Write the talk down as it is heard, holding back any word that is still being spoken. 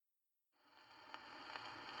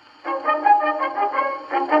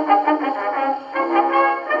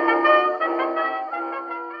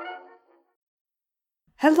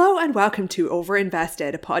Hello and welcome to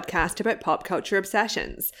Overinvested, a podcast about pop culture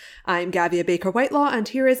obsessions. I'm Gavia Baker-Whitelaw and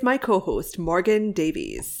here is my co-host, Morgan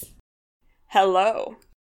Davies. Hello.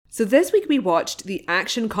 So this week we watched the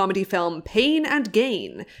action comedy film Pain and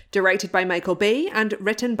Gain, directed by Michael Bay and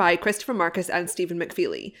written by Christopher Marcus and Stephen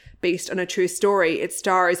McFeely. Based on a true story, it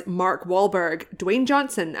stars Mark Wahlberg, Dwayne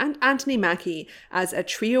Johnson and Anthony Mackie as a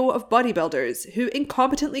trio of bodybuilders who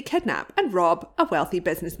incompetently kidnap and rob a wealthy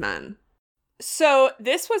businessman. So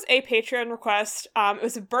this was a Patreon request. It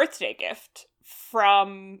was a birthday gift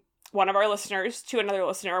from one of our listeners to another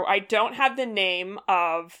listener. I don't have the name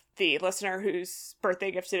of the listener whose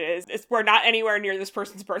birthday gift it is. We're not anywhere near this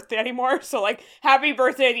person's birthday anymore. So happy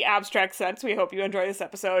birthday in the abstract sense. We hope you enjoy this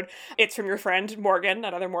episode. It's from your friend Morgan,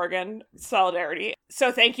 another Morgan, Solidarity.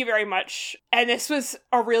 So thank you very much. And this was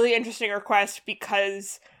a really interesting request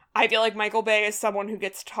because I feel like Michael Bay is someone who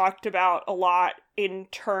gets talked about a lot in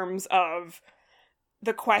terms of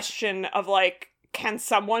the question of can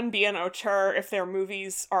someone be an auteur if their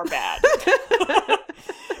movies are bad?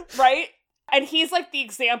 Right? And he's the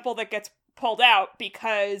example that gets pulled out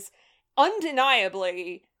because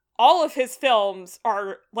undeniably all of his films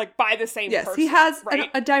are by the same person. Yes, he has right?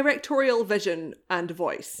 a directorial vision and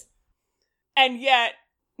voice. And yet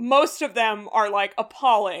most of them are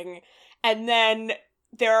appalling. And then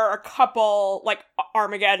there are a couple,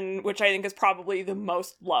 Armageddon, which I think is probably the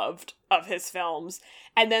most loved of his films.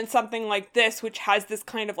 And then something like this, which has this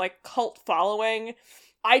kind of cult following.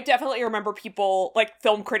 I definitely remember people,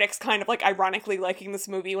 film critics kind of ironically liking this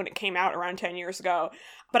movie when it came out around 10 years ago.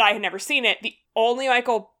 But I had never seen it. The only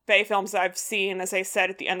Michael Bay films I've seen, as I said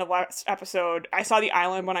at the end of last episode, I saw The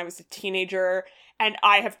Island when I was a teenager. And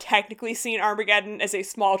I have technically seen Armageddon as a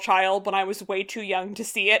small child when I was way too young to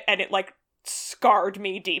see it. And it scarred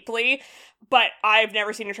me deeply, but I've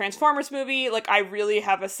never seen a Transformers movie. I really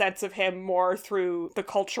have a sense of him more through the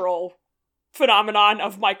cultural phenomenon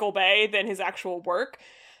of Michael Bay than his actual work.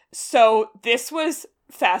 So this was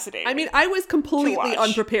fascinating. I mean, I was completely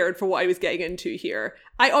unprepared for what I was getting into here.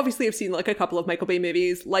 I obviously have seen a couple of Michael Bay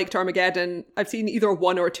movies, liked Armageddon. I've seen either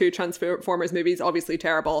one or two Transformers movies, obviously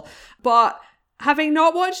terrible. But having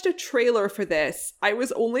not watched a trailer for this, I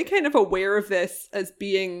was only kind of aware of this as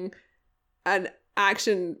being an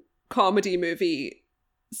action comedy movie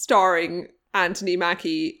starring Anthony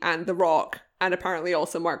Mackie and The Rock, and apparently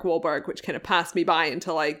also Mark Wahlberg, which kind of passed me by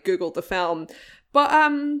until I googled the film. But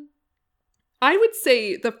I would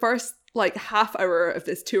say the first half hour of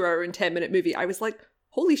this 2 hour and 10-minute movie, I was like,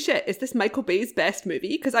 holy shit, is this Michael Bay's best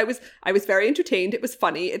movie? Because I was very entertained. It was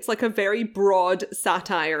funny. It's a very broad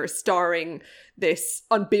satire starring this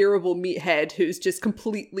unbearable meathead who's just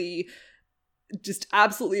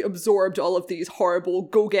absolutely absorbed all of these horrible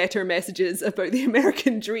go-getter messages about the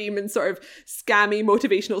American dream and sort of scammy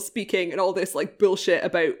motivational speaking and all this bullshit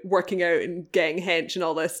about working out and getting hench and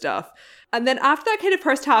all this stuff. And then after that kind of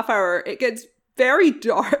first half hour, it gets very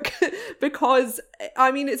dark because,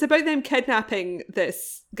 I mean, it's about them kidnapping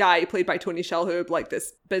this guy played by Tony Shalhoub,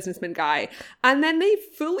 this businessman guy, and then they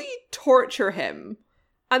fully torture him.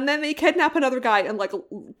 And then they kidnap another guy and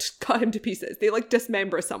cut him to pieces. They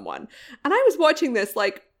dismember someone. And I was watching this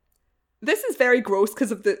this is very gross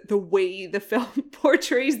because of the way the film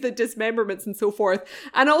portrays the dismemberments and so forth.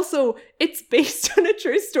 And also it's based on a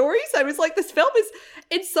true story. So I was this film is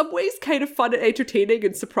in some ways kind of fun and entertaining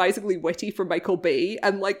and surprisingly witty for Michael Bay.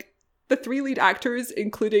 And the three lead actors,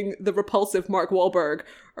 including the repulsive Mark Wahlberg,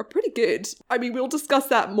 are pretty good. I mean, we'll discuss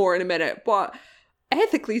that more in a minute, but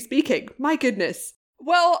ethically speaking, my goodness.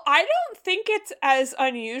 Well, I don't think it's as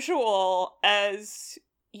unusual as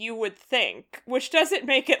you would think, which doesn't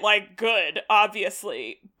make it good,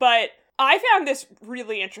 obviously. But I found this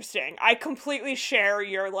really interesting. I completely share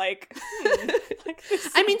your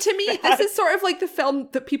I mean, to me, this is sort of the film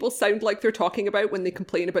that people sound like they're talking about when they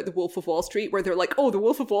complain about The Wolf of Wall Street, where they're oh, The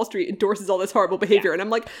Wolf of Wall Street endorses all this horrible behavior. Yeah.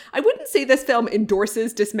 And I'm I wouldn't say this film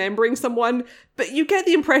endorses dismembering someone, but you get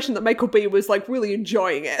the impression that Michael Bay was really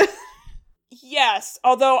enjoying it. Yes,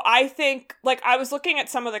 although I think, I was looking at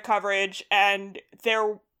some of the coverage, and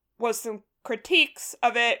there was some critiques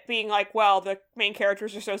of it being well, the main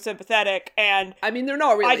characters are so sympathetic, and I mean, they're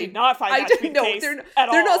not really. I did not find that to be the case at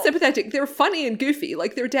all. They're not sympathetic. They're funny and goofy.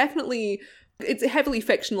 They're definitely, it's heavily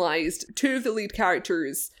fictionalized. Two of the lead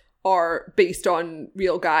characters are based on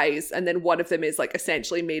real guys, and then one of them is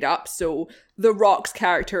essentially made up. So The Rock's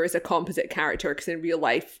character is a composite character, because in real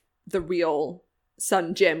life, the real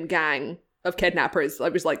Son Jim gang of kidnappers,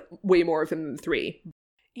 was way more of them than three.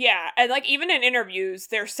 Yeah, and even in interviews,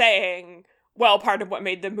 they're saying, well, part of what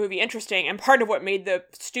made the movie interesting and part of what made the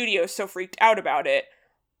studio so freaked out about it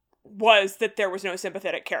was that there was no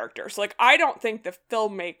sympathetic characters. Like, I don't think the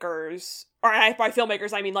filmmakers, or by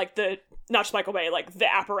filmmakers, I mean, like, not just Michael Bay, like,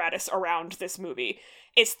 the apparatus around this movie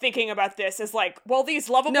is thinking about this as, like, well, these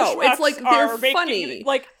lovable schmucks it's like, they're funny.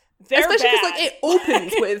 Like, they're especially bad. because, like, it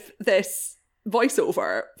opens with this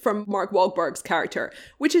voiceover from Mark Wahlberg's character,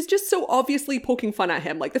 which is just so obviously poking fun at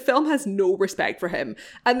him. Like, the film has no respect for him.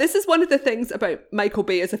 And this is one of the things about Michael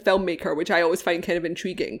Bay as a filmmaker, which I always find kind of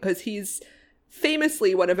intriguing, because he's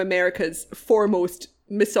famously one of America's foremost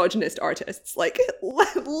misogynist artists, like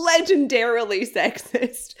legendarily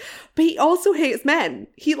sexist, but he also hates men.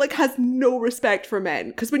 He like has no respect for men,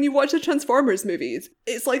 because when you watch the Transformers movies,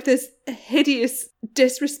 it's like this hideous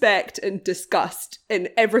disrespect and disgust in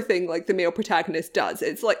everything like the male protagonist does.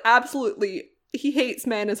 It's like absolutely, he hates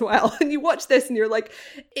men as well. And you watch this and you're like,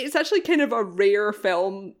 it's actually kind of a rare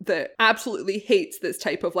film that absolutely hates this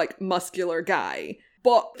type of like muscular guy.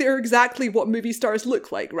 But they're exactly what movie stars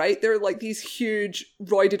look like, right? They're like these huge,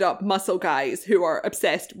 roided up muscle guys who are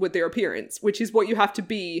obsessed with their appearance, which is what you have to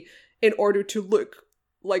be in order to look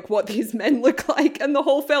like what these men look like. And the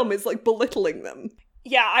whole film is like belittling them.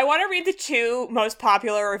 Yeah, I want to read the 2 most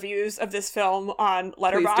popular reviews of this film on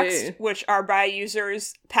Letterboxd, which are by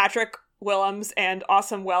users Patrick Willems and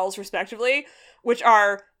Awesome Wells, respectively, which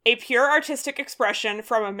are a pure artistic expression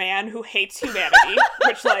from a man who hates humanity,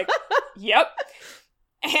 which, like, yep.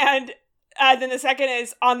 And then the second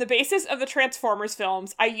is, on the basis of the Transformers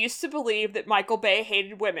films, I used to believe that Michael Bay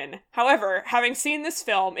hated women. However, having seen this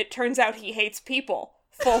film, it turns out he hates people.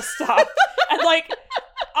 Full stop. And, like,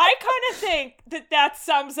 I kind of think that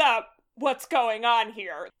sums up what's going on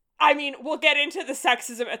here. I mean, we'll get into the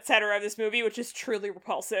sexism, etc. of this movie, which is truly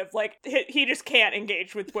repulsive. Like, he just can't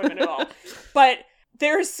engage with women at all. But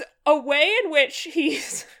there's a way in which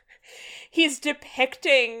he's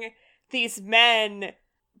depicting these men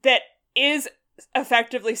that is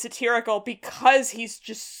effectively satirical because he's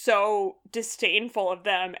just so disdainful of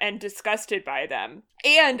them and disgusted by them.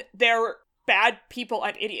 And they're bad people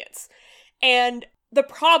and idiots. And the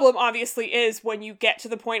problem, obviously, is when you get to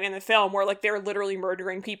the point in the film where, like, they're literally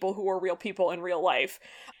murdering people who are real people in real life.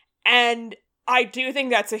 And I do think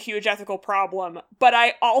that's a huge ethical problem. But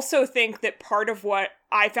I also think that part of what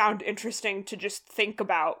I found interesting to just think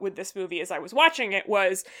about with this movie as I was watching it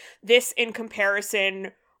was this in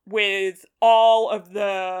comparison with all of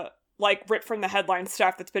the, like, ripped from the headline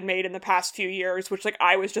stuff that's been made in the past few years, which, like,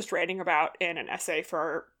 I was just writing about in an essay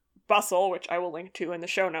for Bustle, which I will link to in the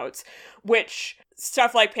show notes, which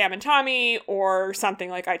stuff like Pam and Tommy, or something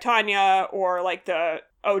like I, Tonya, or, like, the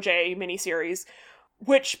OJ miniseries,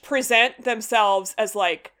 which present themselves as,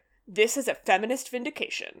 like, this is a feminist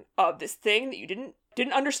vindication of this thing that you didn't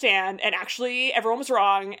understand, and actually everyone was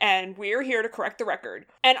wrong, and we're here to correct the record.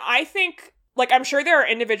 And I think, like, I'm sure there are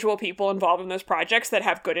individual people involved in those projects that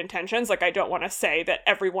have good intentions. Like, I don't want to say that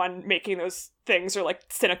everyone making those things are, like,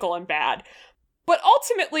 cynical and bad. But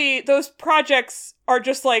ultimately, those projects are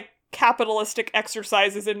just, like, capitalistic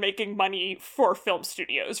exercises in making money for film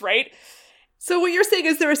studios, right? So what you're saying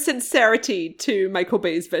is there is sincerity to Michael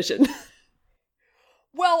Bay's vision.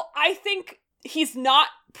 Well, I think he's not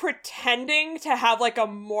pretending to have, like, a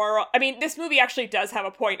moral... I mean, this movie actually does have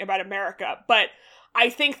a point about America, but I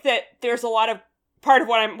think that there's a lot of... Part of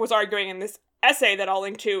what I was arguing in this essay that I'll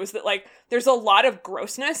link to is that, like, there's a lot of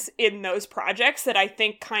grossness in those projects that I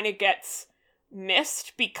think kind of gets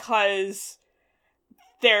missed because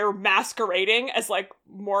they're masquerading as, like,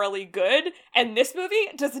 morally good, and this movie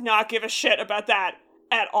does not give a shit about that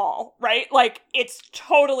at all, right? Like, it's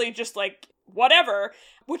totally just, like, whatever,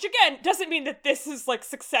 which, again, doesn't mean that this is, like,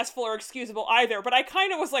 successful or excusable either, but I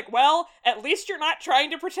kind of was like, well, at least you're not trying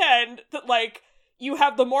to pretend that, like, you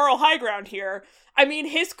have the moral high ground here. I mean,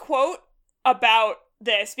 his quote about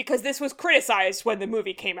this, because this was criticized when the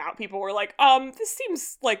movie came out, people were like, this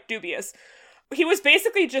seems, like, dubious. He was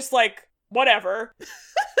basically just like, whatever.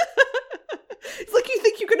 It's like, you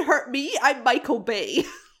think you can hurt me? I'm Michael Bay.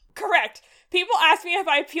 Correct. People ask me if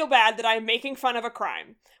I feel bad that I'm making fun of a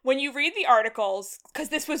crime. When you read the articles, because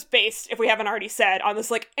this was based, if we haven't already said, on this,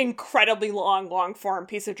 like, incredibly long form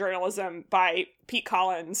piece of journalism by Pete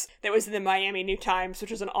Collins that was in the Miami New Times,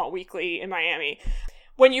 which was an alt-weekly in Miami.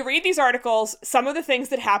 When you read these articles, some of the things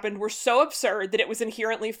that happened were so absurd that it was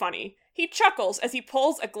inherently funny. He chuckles as he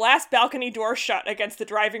pulls a glass balcony door shut against the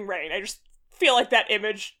driving rain. I just feel like that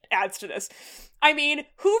image adds to this. I mean,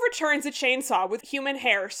 who returns a chainsaw with human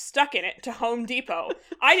hair stuck in it to Home Depot?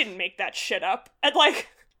 I didn't make that shit up. And, like,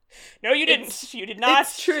 no, you didn't. You did not.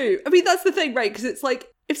 It's true. I mean, that's the thing, right? Because it's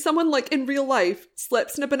like, if someone, like, in real life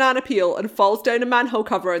slips in a banana peel and falls down a manhole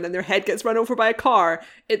cover and then their head gets run over by a car,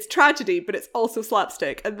 it's tragedy, but it's also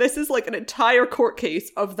slapstick. And this is, like, an entire court case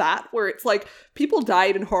of that, where it's, like, people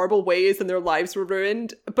died in horrible ways and their lives were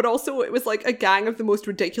ruined, but also it was, like, a gang of the most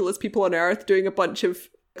ridiculous people on earth doing a bunch of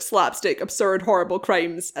slapstick, absurd, horrible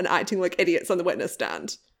crimes and acting like idiots on the witness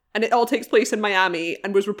stand. And it all takes place in Miami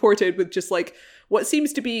and was reported with just, like, what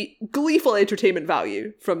seems to be gleeful entertainment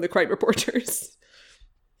value from the crime reporters.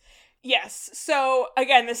 Yes. So,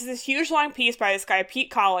 again, this is this huge, long piece by this guy, Pete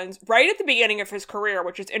Collins, right at the beginning of his career,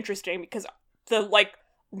 which is interesting because the, like,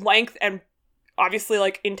 length and obviously,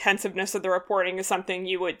 like, intensiveness of the reporting is something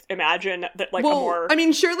you would imagine that, like, well, a more... I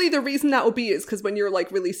mean, surely the reason that will be is because when you're,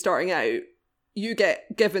 like, really starting out, you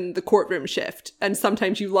get given the courtroom shift, and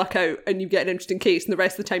sometimes you luck out and you get an interesting case, and the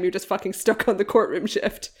rest of the time you're just fucking stuck on the courtroom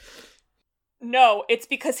shift. No, it's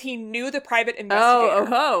because he knew the private investigator.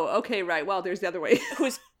 Oh, okay, right. Well, there's the other way.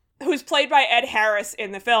 who's played by Ed Harris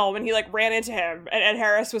in the film, and he, like, ran into him, and Ed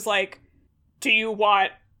Harris was like, do you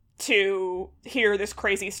want to hear this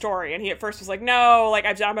crazy story? And he at first was like, no, like,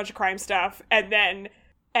 I've done a bunch of crime stuff, and then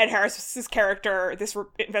Ed Harris's character, this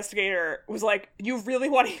investigator, was like, you really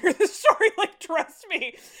want to hear this story? Like, trust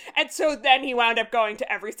me. And so then he wound up going to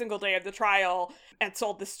every single day of the trial and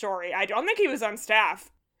sold the story. I don't think he was on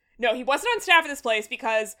staff. No, he wasn't on staff at this place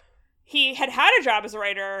because he had a job as a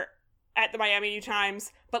writer at the Miami New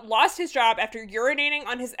Times, but lost his job after urinating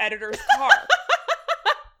on his editor's car.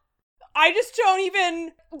 I just don't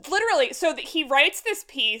even... Literally, so he writes this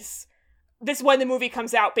piece, this when the movie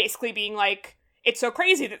comes out, basically being like, it's so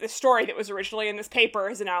crazy that this story that was originally in this paper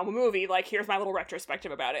is now a movie. Like, here's my little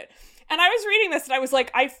retrospective about it. And I was reading this and I was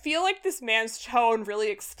like, I feel like this man's tone really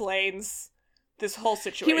explains this whole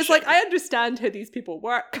situation. He was like, I understand how these people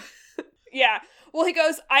work. Yeah. Well, he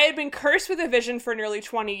goes, I had been cursed with a vision for nearly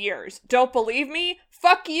 20 years. Don't believe me?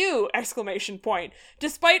 Fuck you! !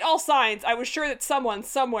 Despite all signs, I was sure that someone,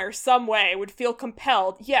 somewhere, some way would feel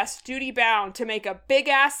compelled, yes, duty-bound, to make a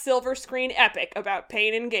big-ass silver screen epic about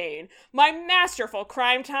pain and gain. My masterful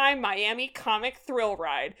crime time Miami comic thrill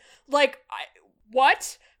ride. Like,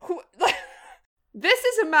 what? Who? This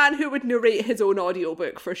is a man who would narrate his own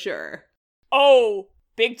audiobook for sure. Oh,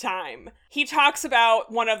 big time. He talks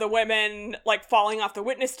about one of the women, like, falling off the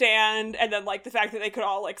witness stand, and then, like, the fact that they could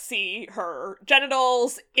all, like, see her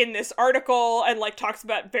genitals in this article, and, like, talks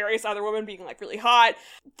about various other women being, like, really hot.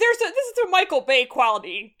 This is a Michael Bay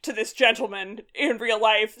quality to this gentleman in real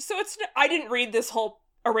life. So I didn't read this whole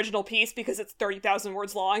original piece because it's 30,000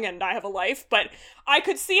 words long and I have a life, but I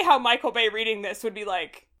could see how Michael Bay reading this would be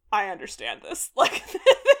like, I understand this. Like,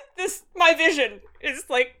 my vision is,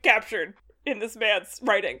 like, captured in this man's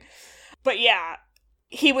writing. But yeah,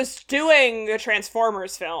 he was doing the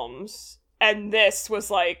Transformers films, and this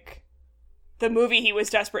was, like, the movie he was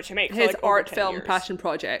desperate to make for, his, like, art over 10 film years. passion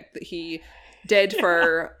project that he did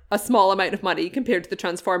for a small amount of money compared to the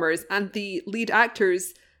Transformers, and the lead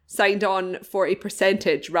actors signed on for a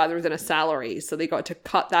percentage rather than a salary, so they got to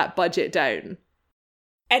cut that budget down.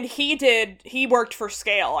 And he worked for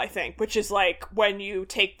scale, I think, which is, like, when you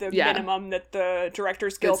take the minimum that the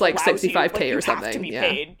Directors Guild it's like allows $65K you, like, you or something. have to be yeah.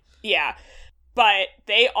 paid. Yeah. But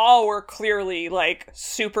they all were clearly, like,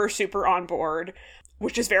 super, super on board,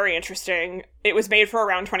 which is very interesting. It was made for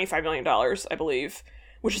around $25 million, I believe,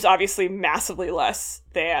 which is obviously massively less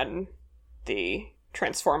than the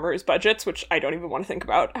Transformers budgets, which I don't even want to think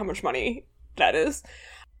about how much money that is.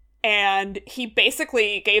 And he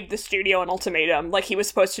basically gave the studio an ultimatum. Like, he was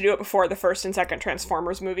supposed to do it before the first and second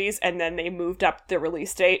Transformers movies, and then they moved up the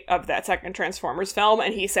release date of that second Transformers film,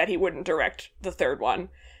 and he said he wouldn't direct the third one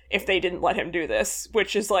if they didn't let him do this,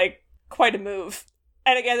 which is, like, quite a move.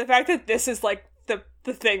 And again, the fact that this is, like,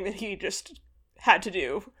 the thing that he just had to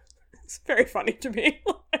do, it's very funny to me.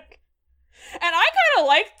 And I kind of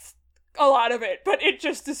liked a lot of it, but it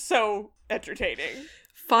just is so entertaining.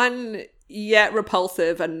 Fun, yet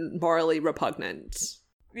repulsive and morally repugnant.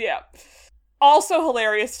 Yeah. Also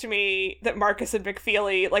hilarious to me that Marcus and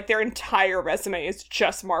McFeely, like, their entire resume is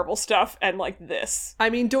just Marvel stuff and, like, this. I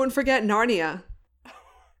mean, don't forget Narnia.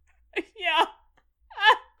 Yeah.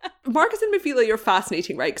 Marcus and McFeely are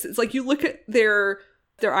fascinating, right? Because it's like you look at their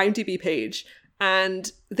IMDb page and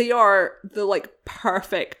they are the, like,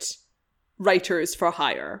 perfect writers for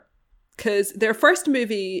hire. Because their first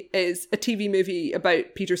movie is a TV movie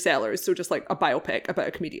about Peter Sellers, so just like a biopic about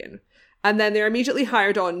a comedian. And then they're immediately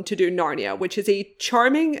hired on to do Narnia, which is a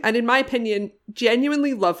charming and, in my opinion,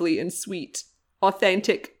 genuinely lovely and sweet,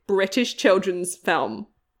 authentic British children's film.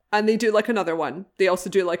 And they do, like, another one. They also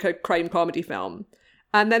do, like, a crime comedy film.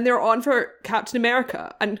 And then they're on for Captain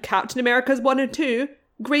America. And Captain America's 1 and 2,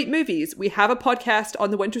 great movies. We have a podcast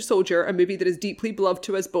on The Winter Soldier, a movie that is deeply beloved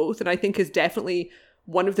to us both, and I think is definitely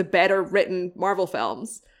one of the better written Marvel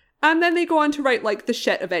films. And then they go on to write, like, the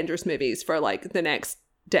shit Avengers movies for, like, the next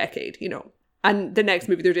decade, you know. And the next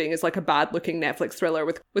movie they're doing is, like, a bad-looking Netflix thriller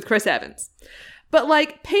with Chris Evans. But,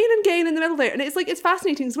 like, pain and gain in the middle there. And it's, like, it's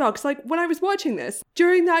fascinating as well. Because, like, when I was watching this,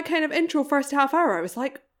 during that kind of intro first half hour, I was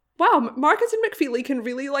like, wow, Marcus and McFeely can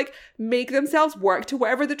really, like, make themselves work to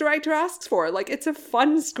whatever the director asks for. Like, it's a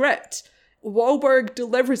fun script. Wahlberg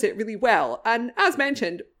delivers it really well. And as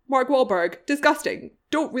mentioned, Mark Wahlberg, disgusting.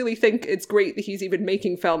 Don't really think it's great that he's even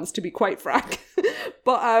making films, to be quite frank.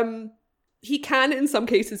 But he can, in some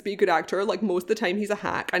cases, be a good actor. Like, most of the time, he's a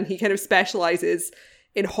hack. And he kind of specializes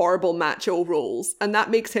in horrible macho roles. And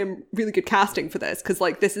that makes him really good casting for this. Because,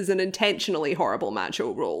 like, this is an intentionally horrible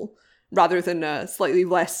macho role, rather than a slightly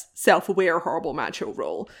less self-aware horrible macho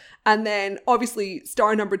role. And then, obviously,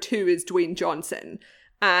 star number 2 is Dwayne Johnson.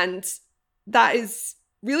 And that is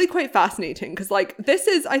really quite fascinating. Because, like, this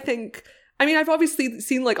is, I think... I mean, I've obviously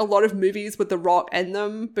seen, like, a lot of movies with The Rock in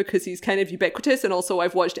them because he's kind of ubiquitous, and also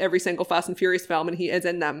I've watched every single Fast and Furious film and he is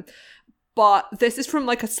in them. But this is from,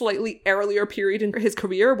 like, a slightly earlier period in his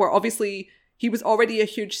career where obviously he was already a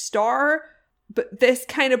huge star, but this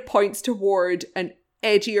kind of points toward an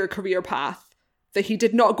edgier career path that he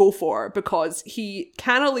did not go for because he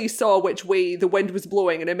cannily saw which way the wind was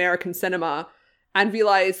blowing in American cinema and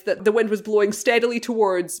realised that the wind was blowing steadily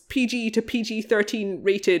towards PG to PG-13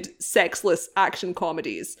 rated sexless action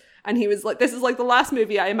comedies. And he was like, this is like the last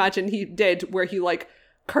movie I imagine he did where he like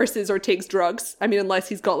curses or takes drugs. I mean, unless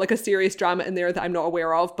he's got like a serious drama in there that I'm not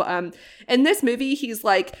aware of. But in this movie, he's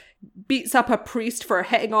like beats up a priest for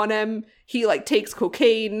hitting on him. He like takes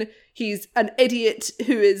cocaine. He's an idiot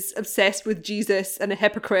who is obsessed with Jesus and a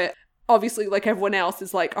hypocrite. Obviously, like everyone else,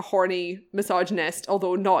 is like a horny misogynist,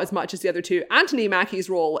 although not as much as the other two. Anthony Mackie's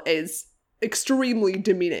role is extremely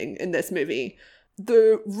demeaning in this movie.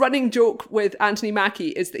 The running joke with Anthony Mackie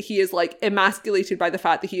is that he is like emasculated by the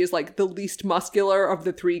fact that he is like the least muscular of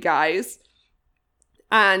the three guys.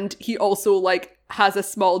 And he also like has a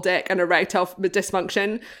small dick and erectile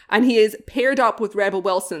dysfunction. And he is paired up with Rebel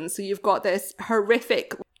Wilson. So you've got this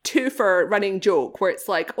horrific twofer running joke where it's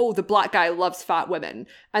like, oh, the black guy loves fat women.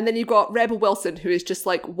 And then you've got Rebel Wilson, who is just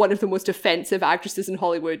like one of the most offensive actresses in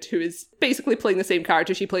Hollywood, who is basically playing the same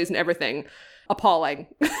character she plays in everything. Appalling.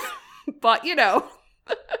 But, you know.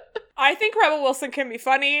 I think Rebel Wilson can be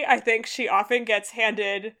funny. I think she often gets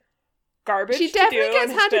handed garbage. She definitely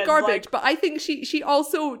gets handed garbage, like, but I think she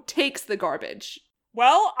also takes the garbage.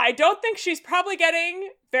 Well, I don't think she's probably getting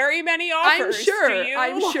very many offers. I'm sure.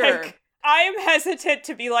 I'm sure. I am hesitant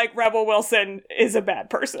to be like, Rebel Wilson is a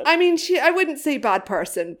bad person. I mean, I wouldn't say bad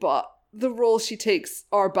person, but the roles she takes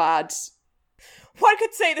are bad. One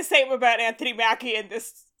could say the same about Anthony Mackie in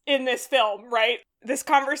this film, right? This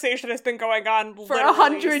conversation has been going on for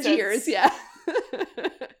 100 years, yeah.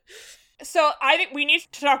 So I think we need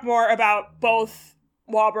to talk more about both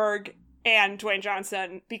Wahlberg and Dwayne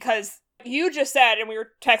Johnson, because you just said, and we were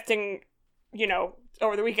texting, you know,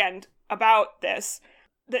 over the weekend about this,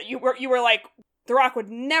 that you were like, The Rock would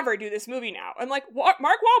never do this movie now. And like, Mark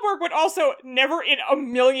Wahlberg would also never in a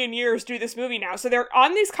million years do this movie now. So they're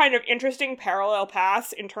on these kind of interesting parallel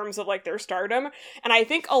paths in terms of like their stardom. And I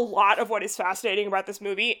think a lot of what is fascinating about this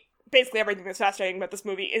movie, basically everything that's fascinating about this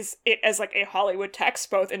movie, is it as like a Hollywood text,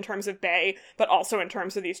 both in terms of Bay, but also in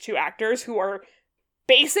terms of these two actors who are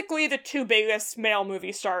basically the two biggest male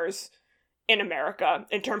movie stars in America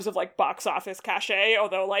in terms of like box office cachet.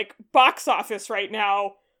 Although like box office right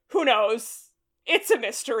now, who knows? It's a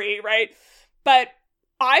mystery, right? But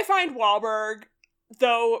I find Wahlberg,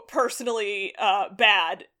 though personally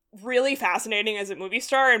bad, really fascinating as a movie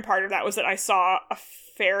star. And part of that was that I saw a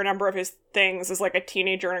fair number of his things as like a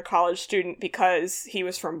teenager and a college student because he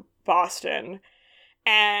was from Boston.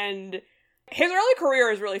 And his early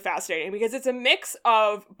career is really fascinating because it's a mix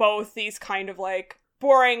of both these kind of like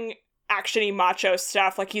boring action-y macho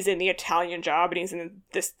stuff, like he's in The Italian Job and he's in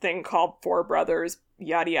this thing called Four Brothers,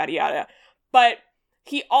 yada yada yada. But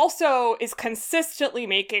he also is consistently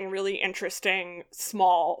making really interesting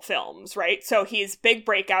small films, right? So his big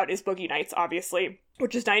breakout is Boogie Nights, obviously,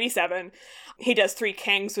 which is 97. He does Three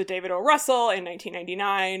Kings with David O. Russell in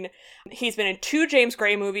 1999. He's been in 2 James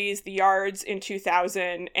Gray movies, The Yards in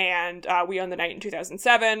 2000 and We Own the Night in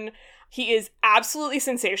 2007. He is absolutely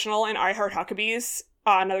sensational in I Heart Huckabees,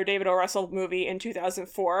 another David O. Russell movie in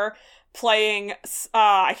 2004. Playing,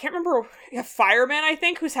 I can't remember, a fireman, I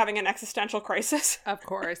think, who's having an existential crisis. Of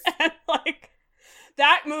course. And, like,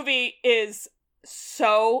 that movie is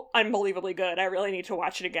so unbelievably good. I really need to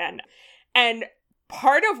watch it again. And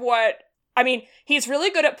part of what I mean, he's really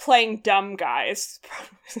good at playing dumb guys.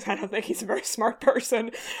 I don't think he's a very smart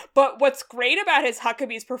person. But what's great about his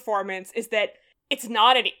Huckabee's performance is that it's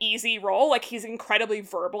not an easy role. Like, he's incredibly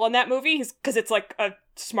verbal in that movie because it's like a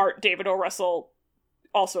smart David O. Russell,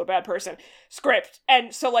 also a bad person, script.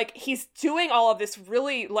 And so, like, he's doing all of this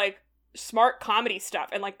really, like, smart comedy stuff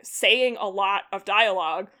and, like, saying a lot of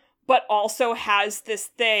dialogue, but also has this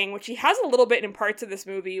thing, which he has a little bit in parts of this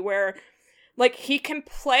movie, where, like, he can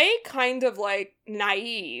play kind of, like,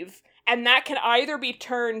 naive, and that can either be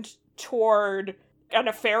turned toward a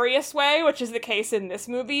nefarious way, which is the case in this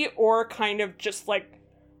movie, or kind of just, like,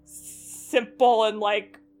 simple and,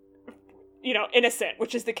 like, you know, innocent,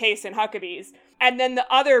 which is the case in Huckabee's. And then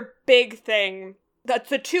the other big thing,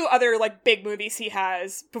 the two other, like, big movies he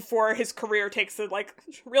has before his career takes a, like,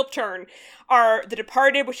 real turn are The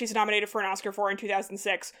Departed, which he's nominated for an Oscar for in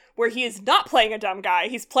 2006, where he is not playing a dumb guy.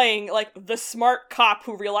 He's playing, like, the smart cop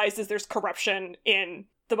who realizes there's corruption in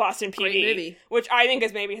the Boston PD, which I think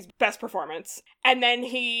is maybe his best performance. And then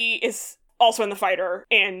he is also in The Fighter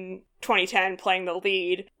in 2010 playing the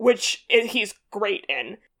lead, which he's great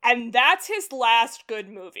in. And that's his last good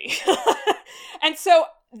movie. And so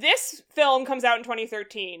this film comes out in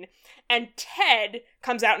 2013, and Ted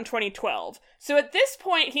comes out in 2012. So at this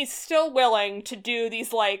point, he's still willing to do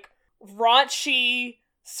these, like, raunchy,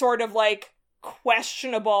 sort of, like,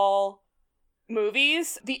 questionable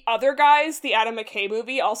movies. The Other Guys, the Adam McKay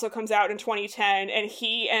movie, also comes out in 2010, and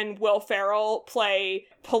he and Will Ferrell play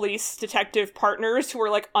police detective partners who are,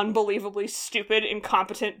 like, unbelievably stupid,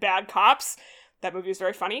 incompetent, bad cops. That movie is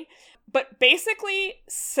very funny. But basically,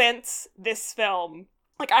 since this film,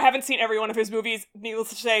 like, I haven't seen every one of his movies, needless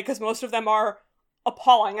to say, because most of them are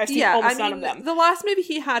appalling. I've seen almost none of them. The last movie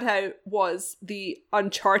he had out was the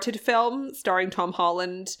Uncharted film starring Tom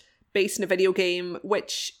Holland, based in a video game,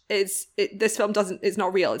 which is, this film is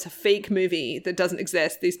not real. It's a fake movie that doesn't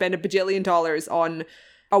exist. They spend $1 bajillion on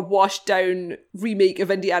a washed down remake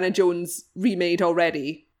of Indiana Jones remade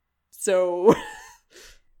already. So...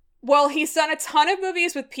 Well, he's done a ton of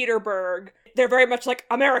movies with Peter Berg. They're very much like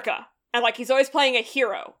America. And, like, he's always playing a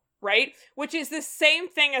hero, right? Which is the same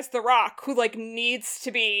thing as The Rock, who, like, needs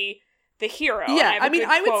to be the hero. Yeah, I mean,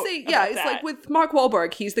 I would say, yeah, it's like with Mark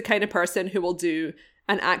Wahlberg, he's the kind of person who will do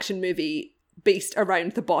an action movie based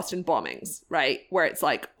around the Boston bombings, right? Where it's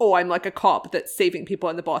like, oh, I'm like a cop that's saving people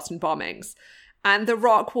in the Boston bombings. And The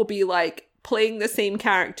Rock will be, like, playing the same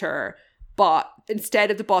character, but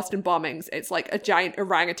instead of the Boston bombings, it's like a giant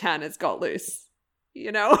orangutan has got loose,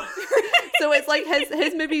 you know? So it's like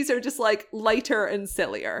his movies are just like lighter and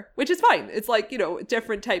sillier, which is fine. It's like, you know,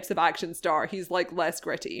 different types of action star. He's like less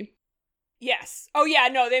gritty. Yes. Oh yeah,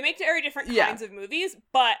 no, they make very different kinds of movies,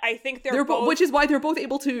 but I think they're both... Which is why they're both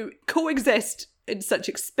able to coexist in such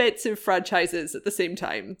expensive franchises at the same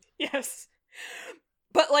time. Yes.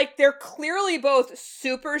 But, like, they're clearly both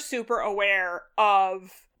super, super aware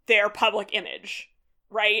of their public image,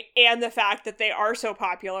 right? And the fact that they are so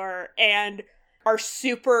popular and are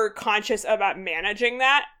super conscious about managing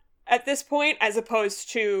that at this point, as opposed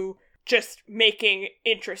to just making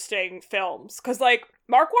interesting films. Because, like,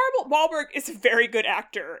 Mark Wahlberg is a very good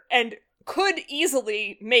actor and could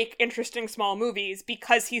easily make interesting small movies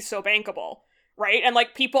because he's so bankable, right? And,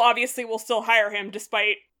 like, people obviously will still hire him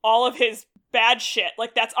despite all of his bad shit.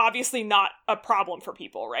 Like, that's obviously not a problem for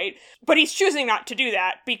people, right? But he's choosing not to do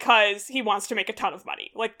that because he wants to make a ton of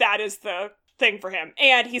money. Like, that is the thing for him.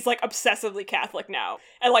 And he's, like, obsessively Catholic now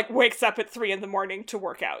and, like, wakes up at 3 a.m. to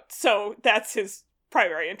work out. So that's his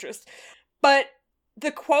primary interest. But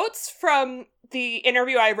the quotes from the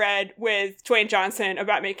interview I read with Dwayne Johnson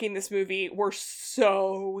about making this movie were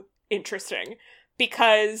so interesting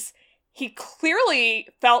because he clearly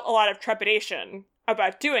felt a lot of trepidation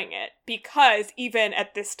about doing it, because even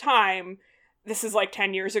at this time, this is like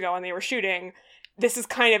 10 years ago when they were shooting, this is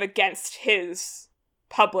kind of against his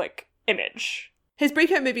public image. His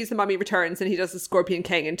breakout movie is The Mummy Returns, and he does The Scorpion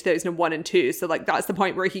King in 2001 and 2, so like that's the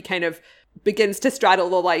point where he kind of begins to straddle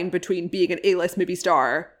the line between being an A-list movie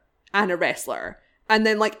star and a wrestler. And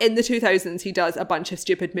then, like, in the 2000s, he does a bunch of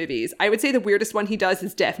stupid movies. I would say the weirdest one he does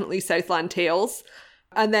is definitely Southland Tales.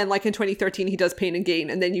 And then, like, in 2013, he does Pain and Gain.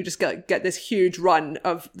 And then you just get this huge run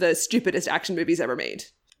of the stupidest action movies ever made.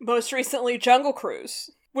 Most recently, Jungle Cruise.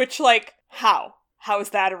 Which, like, how? How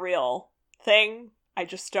is that a real thing? I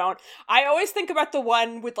just don't. I always think about the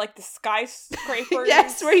one with like the skyscrapers.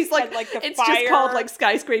 Yes, where he's like, and, like the it's fire. just called like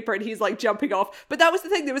Skyscraper and he's like jumping off. But that was the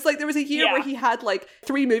thing. There was a year where he had like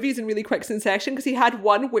 3 movies in really quick succession, because he had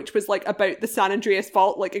one which was like about the San Andreas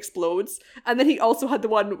fault like explodes. And then he also had the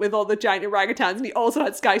one with all the giant orangutans, and he also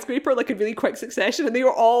had Skyscraper like in really quick succession. And they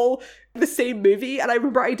were all the same movie. And I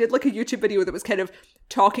remember I did like a YouTube video that was kind of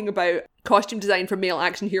talking about costume design for male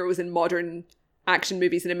action heroes in modern action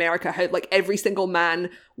movies in America, how like every single man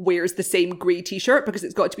wears the same grey t-shirt because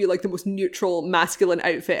it's got to be like the most neutral masculine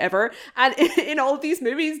outfit ever. And in all of these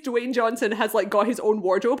movies, Dwayne Johnson has like got his own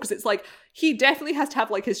wardrobe, because it's like he definitely has to have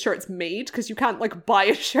like his shirts made, because you can't like buy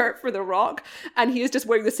a shirt for The Rock, and he is just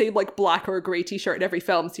wearing the same like black or grey t-shirt in every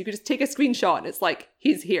film, so you could just take a screenshot and it's like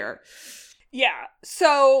he's here. Yeah,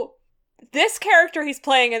 so this character he's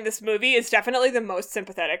playing in this movie is definitely the most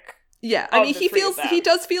sympathetic. Yeah, I mean, he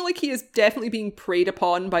does feel like he is definitely being preyed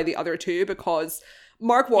upon by the other two, because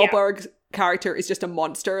Mark Wahlberg's character is just a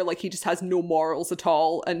monster. Like, he just has no morals at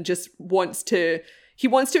all and just wants to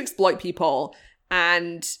exploit people.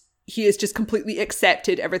 And he has just completely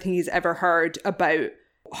accepted everything he's ever heard about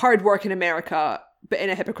hard work in America, but in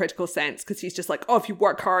a hypocritical sense, because he's just like, oh, if you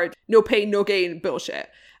work hard, no pain, no gain, bullshit.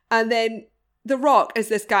 And then The Rock is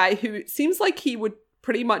this guy who seems like he would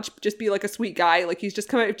pretty much just be like a sweet guy. Like, he's just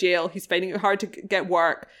come out of jail, he's finding it hard to get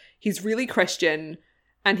work, he's really Christian,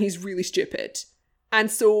 and he's really stupid. And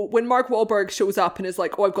so when Mark Wahlberg shows up and is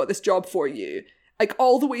like, oh, I've got this job for you, like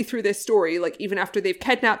all the way through this story, like even after they've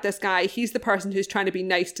kidnapped this guy, he's the person who's trying to be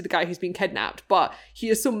nice to the guy who's been kidnapped, but he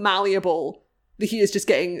is so malleable that he is just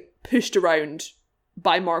getting pushed around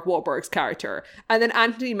by Mark Wahlberg's character. And then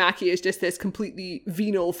Anthony Mackie is just this completely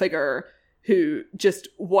venal figure who just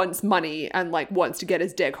wants money and like wants to get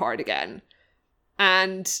his dick hard again.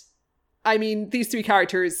 And I mean, these 3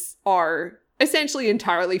 characters are essentially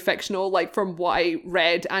entirely fictional. Like, from what I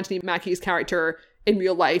read, Anthony Mackie's character in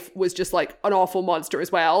real life was just like an awful monster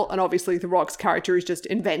as well. And obviously The Rock's character is just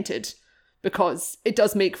invented, because it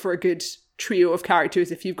does make for a good trio of characters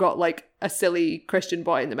if you've got like a silly Christian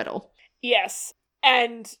boy in the middle. Yes.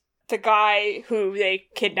 And the guy who they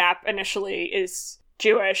kidnap initially is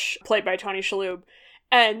Jewish, played by Tony Shalhoub.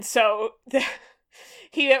 And so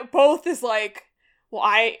he both is like, well,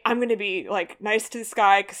 I'm going to be like nice to this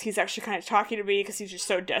guy because he's actually kind of talking to me because he's just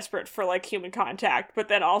so desperate for like human contact, but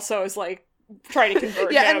then also is like trying to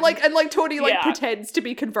convert him. and like Tony pretends to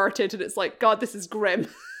be converted, and it's like, God, this is grim.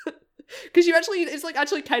 Because it's like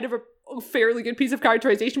actually kind of a fairly good piece of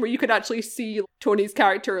characterization where you could actually see Tony's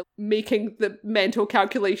character making the mental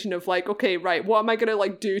calculation of like, okay, right, what am I gonna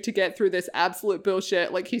like do to get through this absolute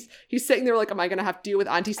bullshit? Like he's sitting there like, am I gonna have to deal with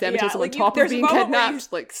anti-Semitism on top of being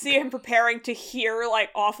kidnapped? Like, see him preparing to hear like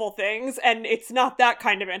awful things, and it's not that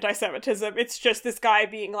kind of anti-Semitism. It's just this guy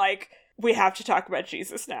being like, we have to talk about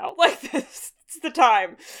Jesus now. Like, this is the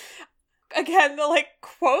time. Again, the like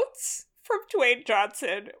quotes from Dwayne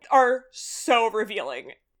Johnson are so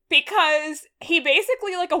revealing, because he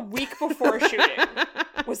basically like a week before shooting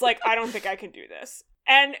was like, I don't think I can do this.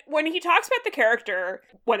 And when he talks about the character,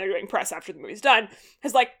 when they're doing press after the movie's done,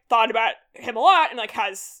 has like thought about him a lot and like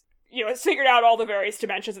has, you know, has figured out all the various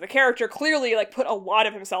dimensions of the character, clearly like put a lot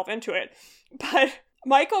of himself into it. But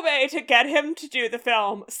Michael Bay, to get him to do the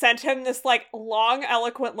film, sent him this like long,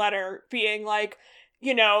 eloquent letter being like,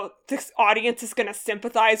 you know, this audience is going to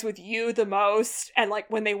sympathize with you the most. And like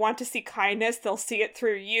when they want to see kindness, they'll see it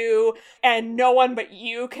through you. And no one but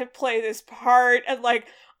you can play this part. And like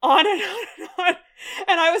on and on and on.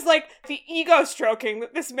 And I was like, the ego stroking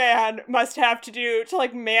that this man must have to do to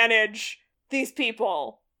like manage these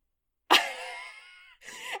people. And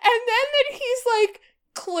then that he's like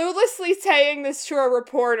cluelessly saying this to a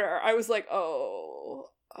reporter. I was like, oh.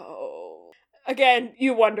 Again,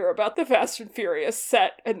 you wonder about the Fast and Furious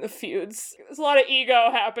set and the feuds. There's a lot of ego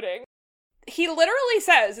happening. He literally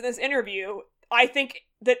says in this interview, I think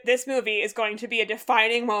that this movie is going to be a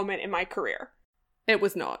defining moment in my career. It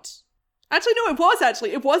was not. Actually, no, it was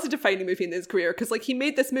actually. It was a defining movie in his career, because like he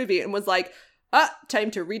made this movie and was like,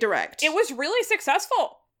 time to redirect. It was really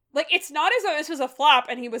successful. Like, it's not as though this was a flop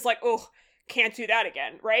and he was like, oh, can't do that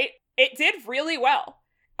again, right? It did really well.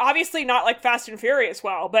 Obviously not like Fast and Furious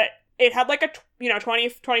well, but it had like a,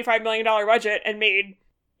 $25 million budget and made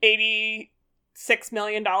 $86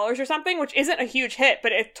 million or something, which isn't a huge hit,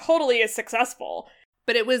 but it totally is successful.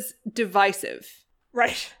 But it was divisive.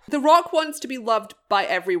 Right. The Rock wants to be loved by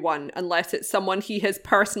everyone, unless it's someone he has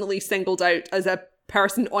personally singled out as a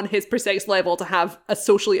person on his precise level to have a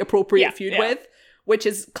socially appropriate feud with, which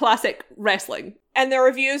is classic wrestling. And the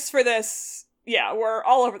reviews for this, were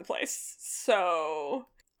all over the place. So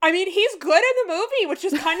I mean, he's good in the movie, which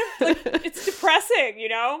is kind of like, it's depressing, you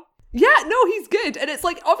know? Yeah, no, he's good. And it's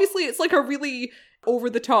like, obviously, it's like a really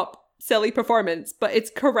over-the-top, silly performance, but it's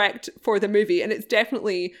correct for the movie. And it's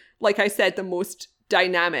definitely, like I said, the most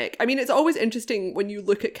dynamic. I mean, it's always interesting when you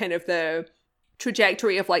look at kind of the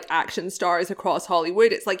trajectory of like action stars across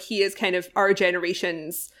Hollywood. It's like he is kind of our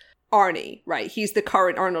generation's Arnie, right? He's the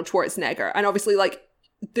current Arnold Schwarzenegger. And obviously, like,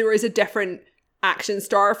 there is a different action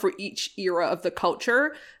star for each era of the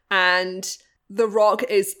culture. And The Rock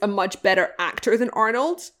is a much better actor than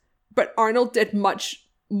Arnold. But Arnold did much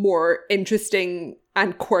more interesting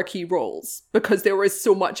and quirky roles because there was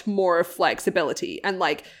so much more flexibility. And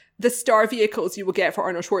like the star vehicles you will get for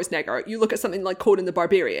Arnold Schwarzenegger, you look at something like Conan the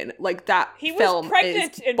Barbarian, like that he film was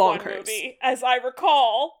pregnant is in bonkers. one movie, as I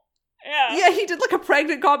recall. Yeah, he did like a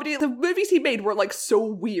pregnant comedy. The movies he made were like so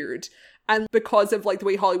weird. And because of like the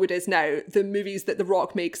way Hollywood is now, the movies that The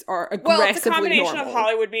Rock makes are aggressively Well, it's a combination normal. of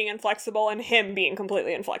Hollywood being inflexible and him being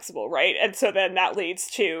completely inflexible, right? And so then that leads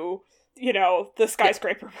to, you know, the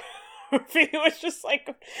skyscraper movie, which just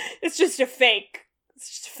like, it's just a fake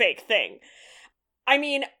thing. I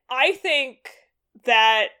mean, I think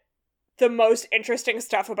that the most interesting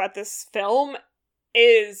stuff about this film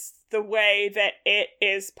is the way that it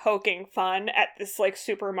is poking fun at this like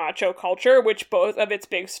super macho culture, which both of its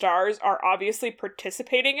big stars are obviously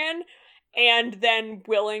participating in, and then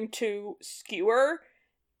willing to skewer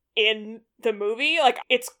in the movie. Like,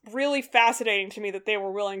 it's really fascinating to me that they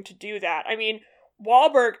were willing to do that. I mean,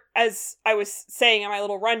 Wahlberg, as I was saying in my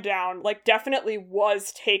little rundown, like definitely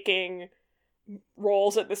was taking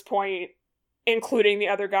roles at this point, including the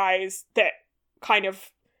other guys, that kind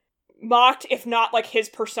of mocked, if not like his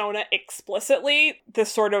persona explicitly, the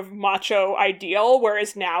sort of macho ideal,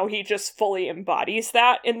 whereas now he just fully embodies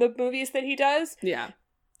that in the movies that he does. Yeah.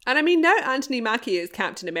 And I mean, now Anthony Mackie is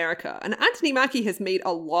Captain America, and Anthony Mackie has made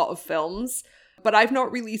a lot of films, but I've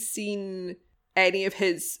not really seen any of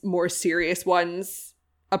his more serious ones,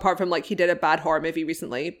 apart from like he did a bad horror movie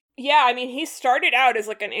recently. Yeah, I mean, he started out as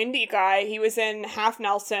like an indie guy. He was in Half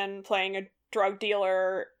Nelson playing a drug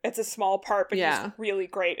dealer. It's a small part, but he's really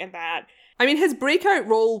great in that. I mean, his breakout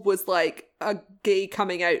role was like a gay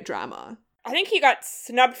coming out drama. I think he got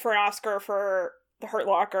snubbed for an Oscar for The Hurt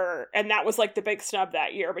Locker, and that was like the big snub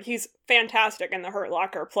that year, but he's fantastic in The Hurt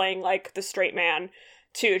Locker, playing like the straight man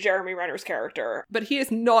to Jeremy Renner's character. But he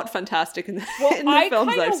is not fantastic in the films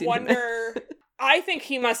I've seen him in. I think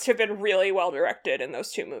he must have been really well directed in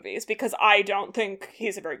those two movies, because I don't think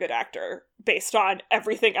he's a very good actor based on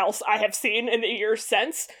everything else I have seen in the years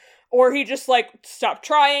since. Or he just like stopped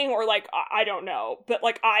trying, or like, I don't know. But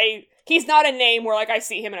like he's not a name where like I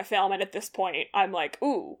see him in a film and at this point I'm like,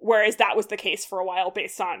 ooh. Whereas that was the case for a while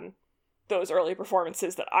based on those early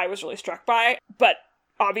performances that I was really struck by. But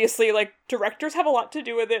obviously, like, directors have a lot to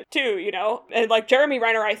do with it too, you know? And like Jeremy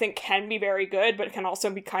Renner, I think, can be very good, but it can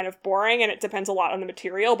also be kind of boring, and it depends a lot on the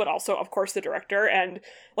material, but also, of course, the director. And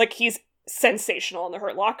like, he's sensational in The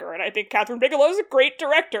Hurt Locker, and I think Catherine Bigelow is a great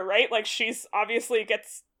director, right? Like, she's obviously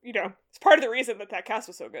gets, you know, it's part of the reason that cast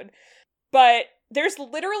was so good. But there's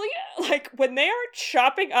literally, like, when they are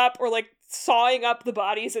chopping up or like sawing up the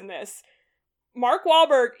bodies in this, Mark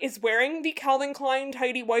Wahlberg is wearing the Calvin Klein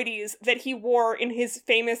tighty whities that he wore in his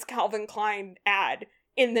famous Calvin Klein ad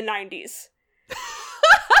in the 90s.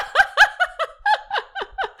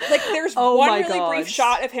 Like, there's one really brief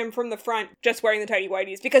shot of him from the front just wearing the tighty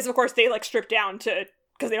whities, because of course they like strip down because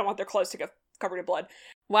they don't want their clothes to get covered in blood.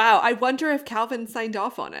 Wow, I wonder if Calvin signed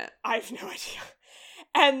off on it. I have no idea.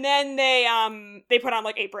 And then they put on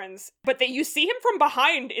like aprons, but you see him from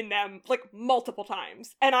behind in them like multiple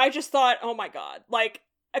times. And I just thought, oh my God, like,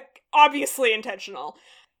 obviously intentional.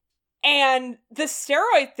 And the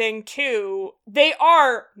steroid thing too, they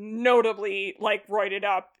are notably like roided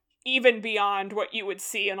up, even beyond what you would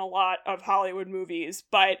see in a lot of Hollywood movies.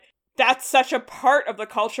 But that's such a part of the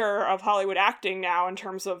culture of Hollywood acting now, in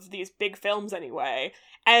terms of these big films anyway.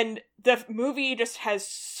 And the movie just has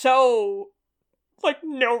so like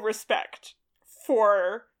no respect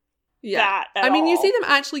for that at all. I mean, you see them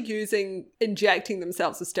actually injecting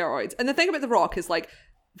themselves with steroids. And the thing about The Rock is like,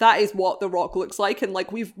 that is what The Rock looks like. And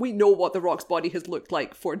like, we know what The Rock's body has looked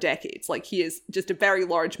like for decades. Like, he is just a very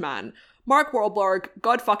large man. Mark Wahlberg,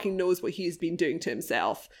 God fucking knows what he's been doing to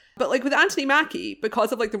himself. But like with Anthony Mackie,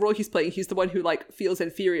 because of like the role he's playing, he's the one who like feels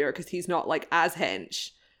inferior because he's not like as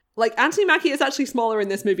hench. Like, Anthony Mackie is actually smaller in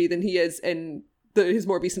this movie than he is in his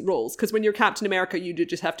more recent roles, because when you're Captain America, you do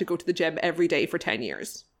just have to go to the gym every day for 10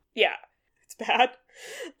 years. Yeah, it's bad.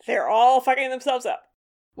 They're all fucking themselves up.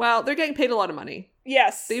 Well, they're getting paid a lot of money.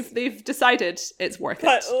 Yes. They've decided it's worth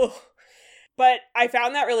it. Ugh. But I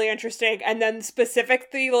found that really interesting. And then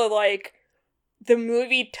specifically, like, the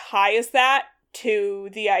movie ties that to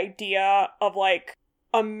the idea of, like,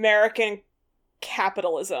 American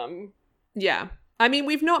capitalism. Yeah. I mean,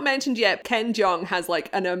 we've not mentioned yet, Ken Jeong has, like,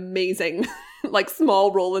 an amazing, like,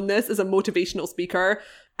 small role in this as a motivational speaker.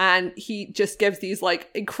 And he just gives these, like,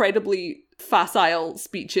 incredibly facile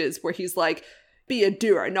speeches where he's like, be a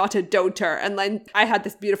doer, not a doter. And then I had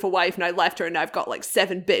this beautiful wife and I left her and I've got like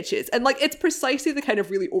 7 bitches. And like, it's precisely the kind of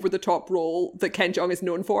really over the top role that Ken Jeong is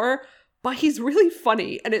known for. But he's really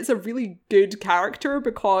funny and it's a really good character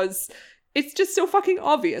because it's just so fucking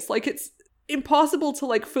obvious. Like, it's impossible to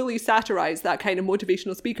like fully satirize that kind of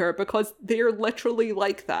motivational speaker because they're literally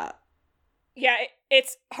like that. Yeah,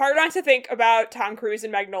 it's hard not to think about Tom Cruise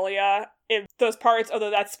in Magnolia in those parts, although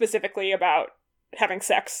that's specifically about having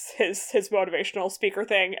sex, his motivational speaker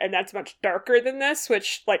thing, and that's much darker than this,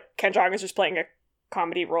 which, like, Ken Jeong is just playing a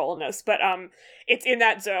comedy role in this, but it's in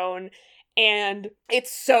that zone, and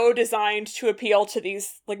it's so designed to appeal to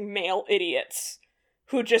these, like, male idiots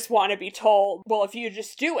who just want to be told, well, if you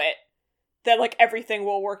just do it, then, like, everything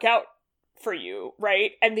will work out for you,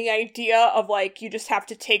 right? And the idea of, like, you just have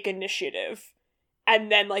to take initiative,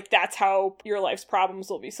 and then, like, that's how your life's problems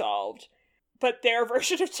will be solved. But their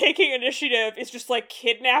version of taking initiative is just, like,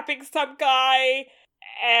 kidnapping some guy,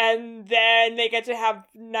 and then they get to have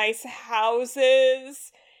nice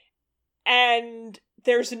houses, and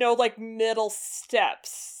there's no, like, middle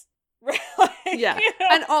steps. Like, yeah. You know?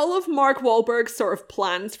 And all of Mark Wahlberg's sort of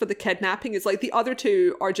plans for the kidnapping is, like, the other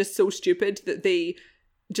two are just so stupid that they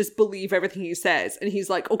just believe everything he says. And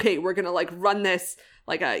he's like, okay, we're gonna, like, run this,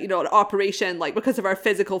 like, a, you know, an operation, like, because of our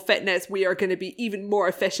physical fitness, we are gonna be even more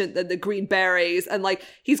efficient than the Green Berets. And, like,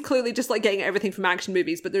 he's clearly just, like, getting everything from action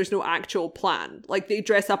movies, but there's no actual plan. Like, they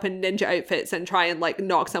dress up in ninja outfits and try and, like,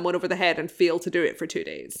 knock someone over the head and fail to do it for 2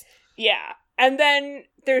 days. Yeah. And then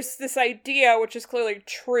there's this idea, which is clearly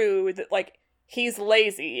true, that, like, he's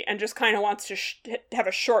lazy and just kind of wants to have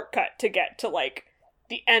a shortcut to get to, like,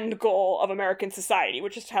 the end goal of American society,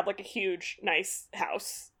 which is to have, like, a huge, nice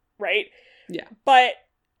house, right? Yeah. But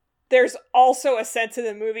there's also a sense in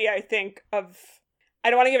the movie, I think, of, I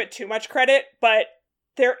don't want to give it too much credit, but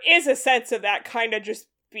there is a sense of that kind of just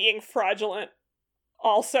being fraudulent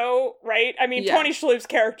also, right? I mean, yeah. Tony Shalhoub's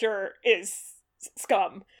character is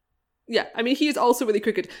scum. Yeah, I mean, he is also really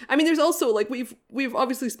crooked. I mean, there's also, like, we've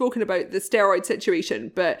obviously spoken about the steroid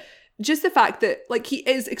situation, but just the fact that, like, he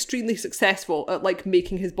is extremely successful at, like,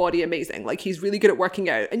 making his body amazing. Like, he's really good at working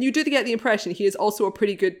out. And you do get the impression he is also a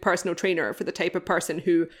pretty good personal trainer for the type of person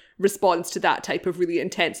who responds to that type of really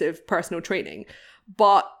intensive personal training.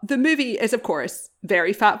 But the movie is, of course,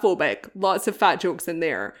 very fat phobic. Lots of fat jokes in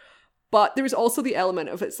there. But there's also the element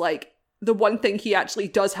of, it's like, the one thing he actually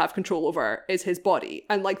does have control over is his body.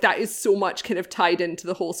 And, like, that is so much kind of tied into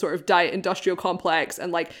the whole sort of diet industrial complex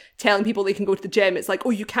and, like, telling people they can go to the gym. It's like,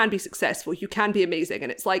 oh, you can be successful, you can be amazing.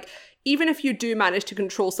 And it's like, even if you do manage to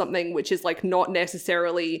control something which is, like, not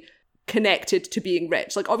necessarily connected to being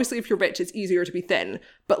rich, like, obviously if you're rich, it's easier to be thin.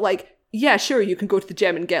 But, like, yeah, sure, you can go to the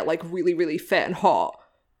gym and get, like, really, really fit and hot.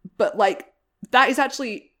 But, like, that is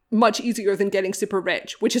actually much easier than getting super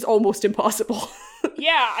rich, which is almost impossible.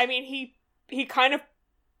 Yeah, I mean, he kind of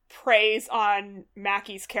preys on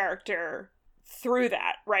Mackie's character through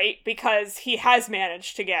that, right? Because he has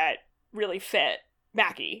managed to get really fit,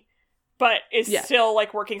 Mackie, but is still,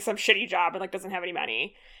 like, working some shitty job and, like, doesn't have any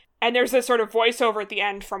money. And there's this sort of voiceover at the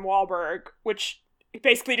end from Wahlberg, which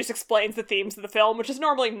basically just explains the themes of the film, which is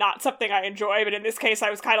normally not something I enjoy, but in this case I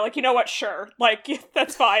was kind of like, you know what, sure, like,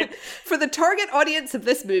 that's fine. For the target audience of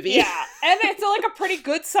this movie. Yeah, and it's, like, a pretty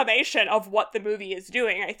good summation of what the movie is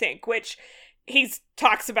doing, I think, which he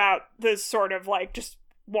talks about the sort of, like, just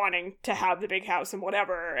wanting to have the big house and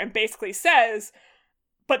whatever, and basically says,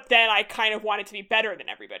 but then I kind of want it to be better than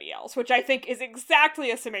everybody else, which I think is exactly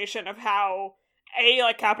a summation of how, A,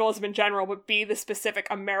 like, capitalism in general, but B, the specific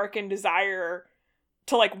American desire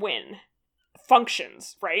to, like, win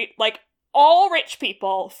functions, right? Like, all rich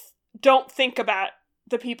people don't think about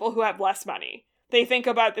the people who have less money. They think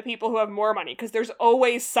about the people who have more money, because there's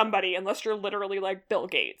always somebody, unless you're literally like Bill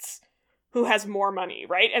Gates, who has more money,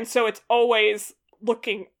 right? And so it's always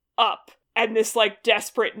looking up and this, like,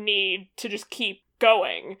 desperate need to just keep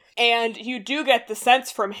going. And you do get the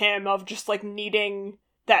sense from him of just, like, needing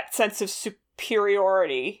that sense of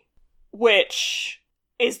superiority, which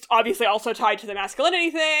is obviously also tied to the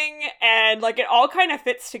masculinity thing, and, like, it all kind of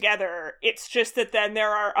fits together. It's just that then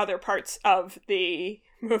there are other parts of the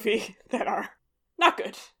movie that are not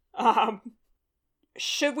good.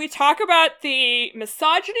 should we talk about the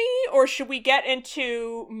misogyny, or should we get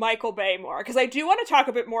into Michael Bay more? Because I do want to talk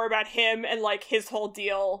a bit more about him and, like, his whole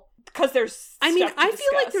deal, because there's I mean, stuff to I feel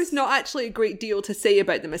like discuss. there's not actually a great deal to say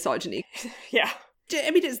about the misogyny. Yeah. I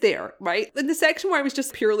mean, it's there, right? In the section where I was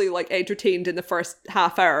just purely, like, entertained in the first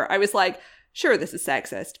half hour, I was like, sure, this is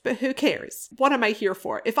sexist, but who cares? What am I here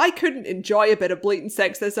for? If I couldn't enjoy a bit of blatant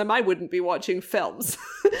sexism, I wouldn't be watching films.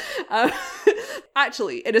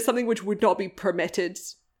 Actually, it is something which would not be permitted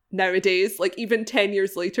nowadays. Like, even 10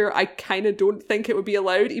 years later, I kind of don't think it would be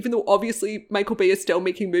allowed, even though obviously Michael Bay is still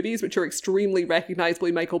making movies which are extremely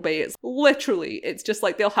recognizably Michael Bay. It's literally, it's just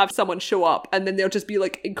like they'll have someone show up and then they'll just be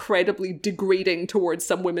like incredibly degrading towards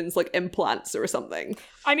some women's like implants or something.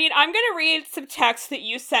 I mean, I'm going to read some text that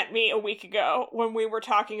you sent me a week ago when we were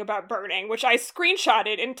talking about Burning, which I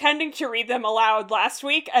screenshotted, intending to read them aloud last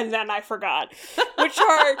week, and then I forgot. Which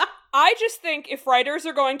are, I just think if writers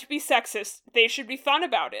are going to be sexist, they should be fun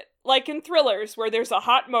about it. Like in thrillers, where there's a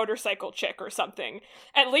hot motorcycle chick or something.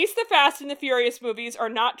 At least the Fast and the Furious movies are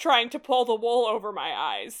not trying to pull the wool over my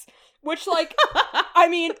eyes. Which, like, I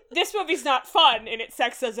mean, this movie's not fun in its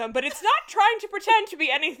sexism, but it's not trying to pretend to be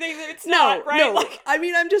anything that it's not, right? No, like, I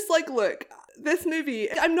mean, I'm just like, look, this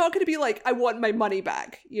movie, I'm not going to be like, I want my money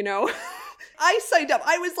back, you know? I signed up.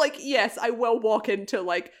 I was like, yes, I will walk into,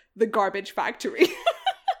 like, the garbage factory.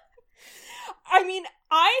 I mean,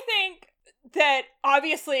 I think that,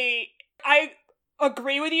 obviously, I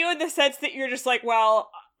agree with you in the sense that you're just like, well,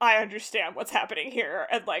 I understand what's happening here,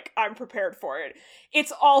 and, like, I'm prepared for it.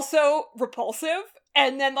 It's also repulsive,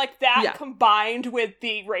 and then, like, that combined with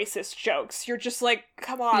the racist jokes, you're just like,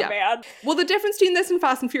 come on, man. Well, the difference between this and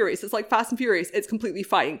Fast and Furious is, like, Fast and Furious, it's completely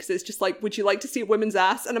fine, because it's just like, would you like to see a woman's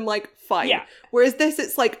ass? And I'm like, fine. Yeah. Whereas this,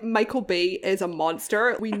 it's like, Michael Bay is a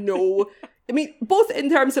monster. We know... I mean, both in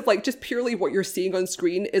terms of, like, just purely what you're seeing on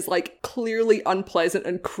screen is, like, clearly unpleasant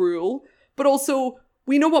and cruel, but also...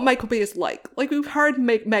 we know what Michael Bay is like. Like, we've heard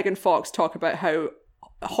Megan Fox talk about how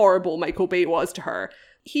horrible Michael Bay was to her.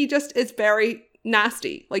 He just is very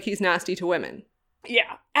nasty. Like, he's nasty to women.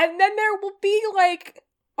 Yeah. And then there will be, like,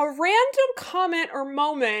 a random comment or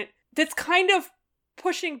moment that's kind of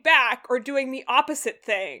pushing back or doing the opposite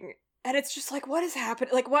thing. And it's just like, what is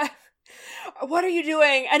happening? Like, what are you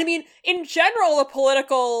doing? And I mean, in general, the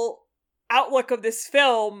political outlook of this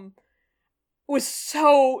film was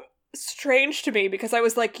so strange to me, because I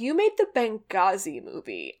was like, you made the Benghazi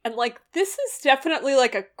movie, and like, this is definitely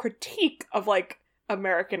like a critique of like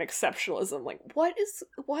American exceptionalism. Like, what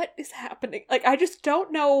is happening? Like, I just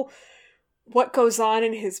don't know what goes on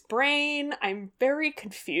in his brain. I'm very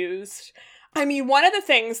confused. I mean, one of the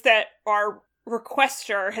things that our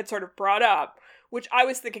requester had sort of brought up, which I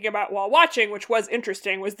was thinking about while watching, which was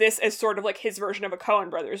interesting, was this as sort of like his version of a Coen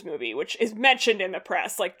Brothers movie, which is mentioned in the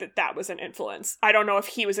press, like that was an influence. I don't know if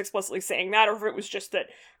he was explicitly saying that, or if it was just that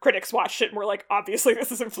critics watched it and were like, obviously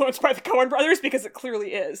this is influenced by the Coen Brothers, because it clearly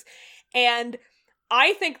is. And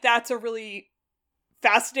I think that's a really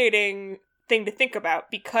fascinating thing to think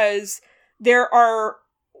about, because there are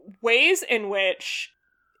ways in which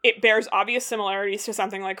it bears obvious similarities to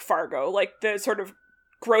something like Fargo, like the sort of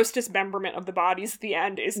gross dismemberment of the bodies at the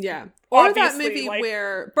end is or that movie like,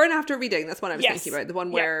 where Burn After Reading, that's what I was thinking about, the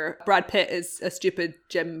one where Brad Pitt is a stupid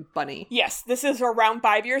gym bunny. Yes, this is around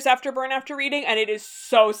 5 years after Burn After Reading, and it is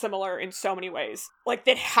so similar in so many ways. Like,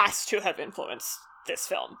 that has to have influenced this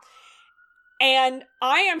film. And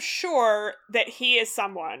I am sure that he is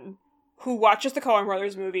someone who watches the Coen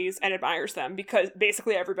Brothers movies and admires them, because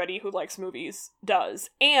basically everybody who likes movies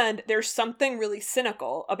does. And there's something really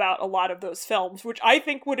cynical about a lot of those films, which I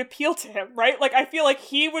think would appeal to him, right? Like, I feel like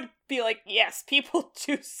he would be like, yes, people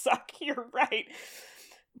do suck, you're right.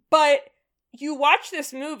 But you watch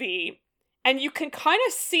this movie, and you can kind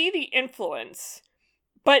of see the influence,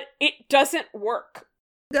 but it doesn't work.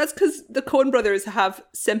 That's because the Coen Brothers have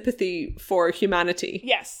sympathy for humanity.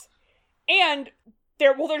 Yes. And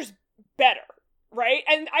there's better, right?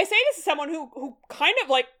 And I say this as someone who kind of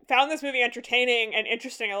like found this movie entertaining and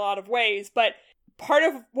interesting in a lot of ways, but part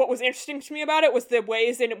of what was interesting to me about it was the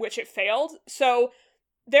ways in which it failed. So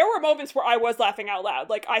there were moments where I was laughing out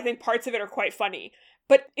loud. Like, I think parts of it are quite funny,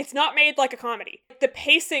 but it's not made like a comedy. The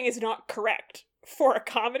pacing is not correct for a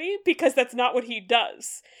comedy, because that's not what he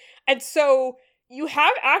does. And so you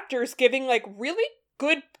have actors giving like really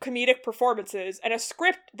good comedic performances and a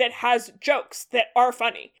script that has jokes that are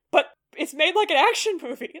funny, but it's made like an action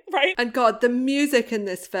movie, right? And God, the music in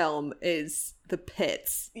this film is the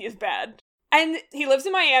pits. He is bad. And he lives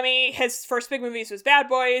in Miami. His first big movies was Bad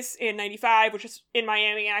Boys in 95, which is in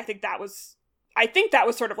Miami, and I I think that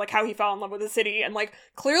was sort of like how he fell in love with the city, and like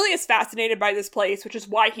clearly is fascinated by this place, which is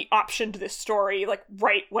why he optioned this story like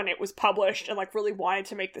right when it was published and like really wanted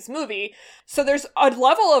to make this movie. So there's a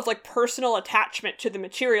level of like personal attachment to the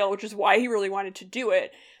material, which is why he really wanted to do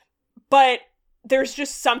it. But there's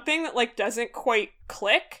just something that like doesn't quite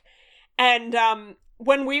click. And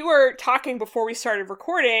when we were talking before we started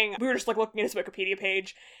recording, we were just like looking at his Wikipedia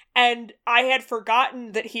page, and I had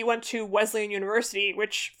forgotten that he went to Wesleyan University,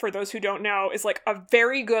 which, for those who don't know, is like a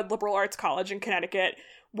very good liberal arts college in Connecticut,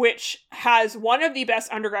 which has one of the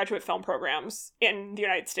best undergraduate film programs in the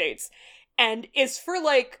United States, and is for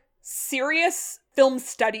like serious film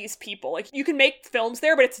studies people. Like, you can make films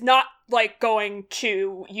there, but it's not like going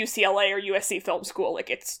to UCLA or USC film school. Like,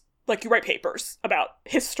 it's like you write papers about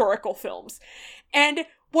historical films. And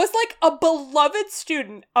was like a beloved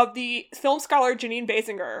student of the film scholar Janine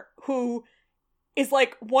Basinger, who is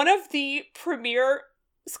like one of the premier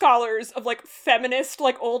scholars of like feminist,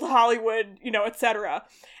 like old Hollywood, you know, etc.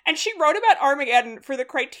 And she wrote about Armageddon for the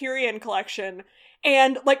Criterion Collection,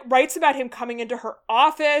 and like writes about him coming into her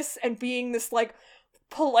office and being this like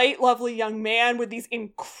polite, lovely young man with these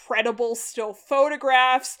incredible still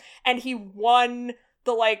photographs, and he won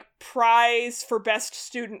the like prize for best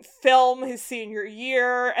student film his senior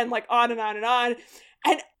year, and like on and on and on.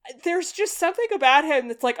 And there's just something about him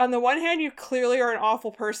that's like, on the one hand, you clearly are an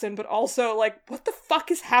awful person, but also like, what the fuck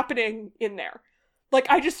is happening in there? Like,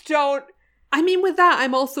 I just don't. I mean, with that,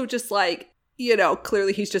 I'm also just like, you know,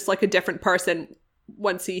 clearly he's just like a different person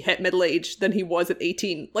once he hit middle age than he was at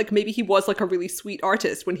 18. Like, maybe he was like a really sweet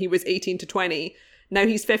artist when he was 18 to 20. Now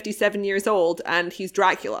he's 57 years old and he's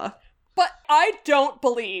Dracula. But I don't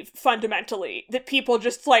believe, fundamentally, that people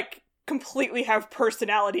just, like, completely have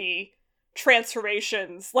personality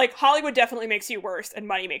transformations. Like, Hollywood definitely makes you worse, and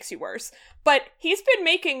money makes you worse. But he's been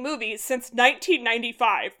making movies since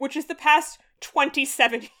 1995, which is the past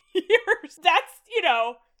 27 years. That's, you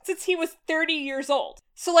know, since he was 30 years old.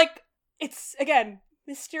 So, like, it's, again,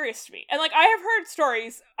 mysterious to me. And, like, I have heard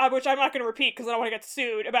stories, which I'm not going to repeat because I don't want to get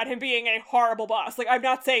sued, about him being a horrible boss. Like, I'm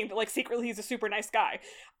not saying that, like, secretly he's a super nice guy.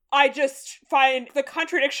 I just find the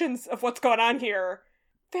contradictions of what's going on here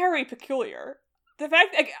very peculiar. The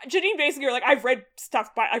fact, like, Janine Basinger, like, I've read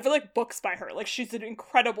like books by her. Like, she's an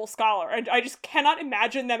incredible scholar, and I just cannot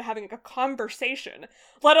imagine them having like a conversation,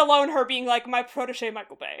 let alone her being like, my protege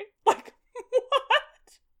Michael Bay. Like,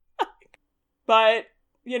 what? But,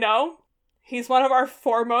 you know, he's one of our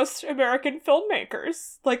foremost American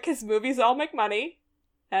filmmakers. Like, his movies all make money,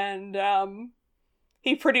 and,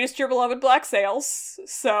 he produced your beloved Black Sails,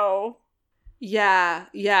 so. Yeah,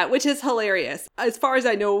 which is hilarious. As far as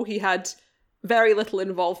I know, he had very little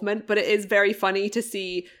involvement, but it is very funny to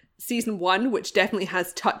see season 1, which definitely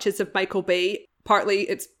has touches of Michael Bay. Partly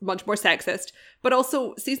it's much more sexist, but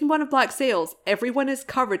also season 1 of Black Sails, everyone is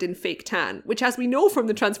covered in fake tan, which, as we know from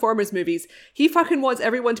the Transformers movies, he fucking wants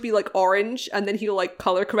everyone to be like orange, and then he'll like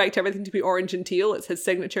color correct everything to be orange and teal. It's his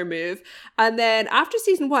signature move. And then after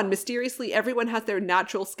season 1, mysteriously everyone has their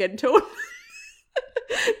natural skin tone.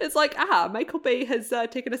 It's like, Michael Bay has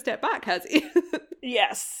taken a step back, has he?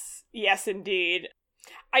 Yes, indeed.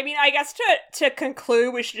 I mean, I guess to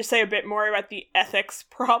conclude, we should just say a bit more about the ethics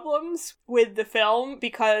problems with the film,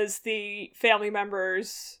 because the family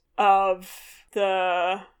members of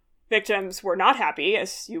the victims were not happy,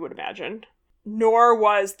 as you would imagine. Nor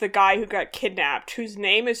was the guy who got kidnapped, whose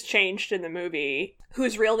name is changed in the movie,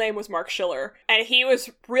 whose real name was Mark Schiller. And he was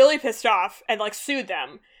really pissed off and, like, sued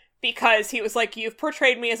them, because he was like, you've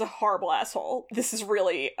portrayed me as a horrible asshole. This is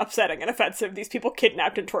really upsetting and offensive. These people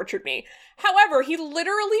kidnapped and tortured me. However, he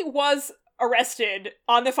literally was arrested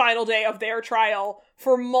on the final day of their trial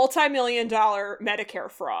for multi-million-dollar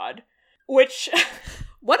Medicare fraud, which...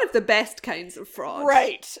 One of the best kinds of fraud.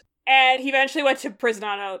 Right. And he eventually went to prison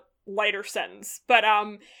on a lighter sentence. But,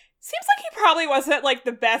 seems like he probably wasn't, like,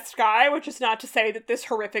 the best guy, which is not to say that this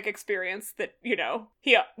horrific experience that, you know,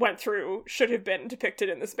 he went through should have been depicted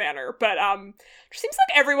in this manner. But, it seems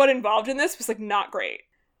like everyone involved in this was, like, not great.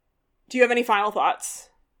 Do you have any final thoughts?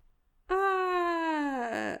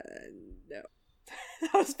 No.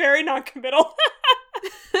 That was very non-committal.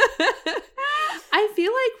 I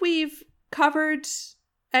feel like we've covered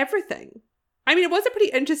everything. I mean, it was a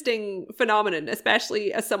pretty interesting phenomenon,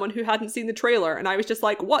 especially as someone who hadn't seen the trailer, and I was just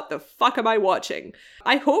like, what the fuck am I watching?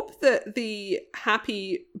 I hope that the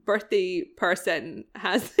happy birthday person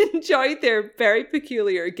has enjoyed their very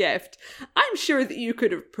peculiar gift. I'm sure that you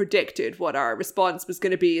could have predicted what our response was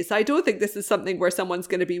going to be, so I don't think this is something where someone's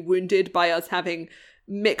going to be wounded by us having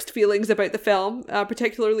mixed feelings about the film,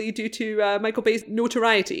 particularly due to Michael Bay's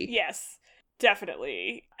notoriety. Yes.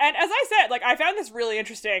 Definitely. And as I said, like, I found this really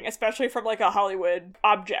interesting, especially from like a Hollywood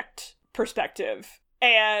object perspective.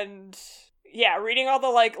 And yeah, reading all the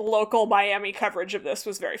like local Miami coverage of this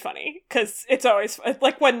was very funny, because it's always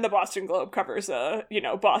like when the Boston Globe covers a,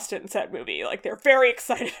 Boston set movie, like they're very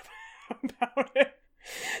excited about it.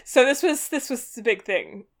 So this was the big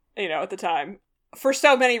thing, at the time. For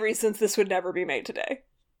so many reasons, this would never be made today.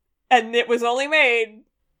 And it was only made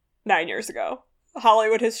 9 years ago.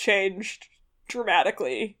 Hollywood has changed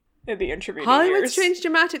dramatically in the intervening Hollywood's years. changed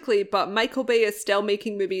dramatically, but Michael Bay is still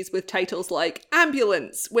making movies with titles like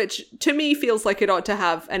Ambulance, which to me feels like it ought to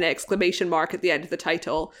have an exclamation mark at the end of the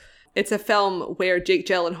title. It's a film where Jake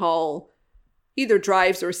Gyllenhaal either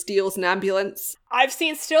drives or steals an ambulance. I've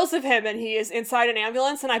seen stills of him, and he is inside an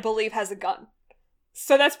ambulance and I believe has a gun.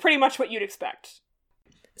 So that's pretty much what you'd expect.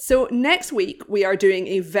 So next week, we are doing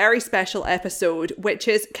a very special episode, which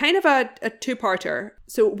is kind of a two-parter.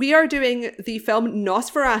 So we are doing the film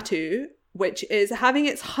Nosferatu, which is having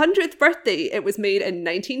its 100th birthday. It was made in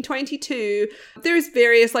 1922. There's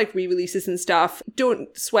various like re-releases and stuff.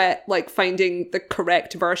 Don't sweat like finding the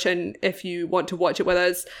correct version if you want to watch it with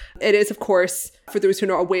us. It is, of course, for those who are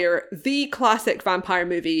not aware, the classic vampire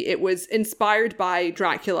movie. It was inspired by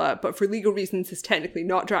Dracula, but for legal reasons is technically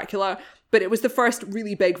not Dracula. But it was the first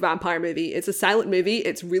really big vampire movie. It's a silent movie.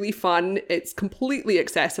 It's really fun. It's completely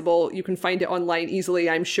accessible. You can find it online easily,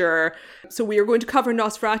 I'm sure. So we are going to cover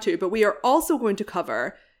Nosferatu, but we are also going to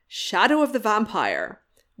cover Shadow of the Vampire,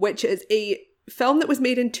 which is a film that was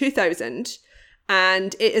made in 2000.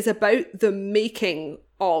 And it is about the making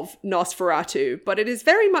of Nosferatu, but it is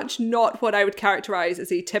very much not what I would characterize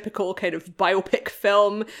as a typical kind of biopic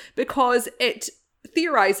film, because it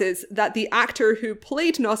theorizes that the actor who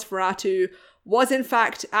played Nosferatu was in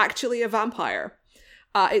fact actually a vampire.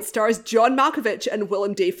 It stars John Malkovich and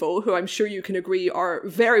Willem Dafoe, who I'm sure you can agree are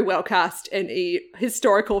very well cast in a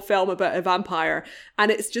historical film about a vampire.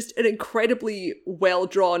 And it's just an incredibly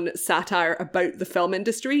well-drawn satire about the film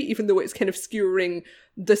industry, even though it's kind of skewering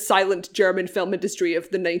the silent German film industry of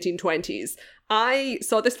the 1920s. I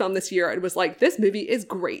saw this film this year and was like, this movie is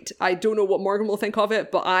great. I don't know what Morgan will think of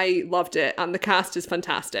it, but I loved it. And the cast is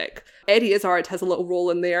fantastic. Eddie Izzard has a little role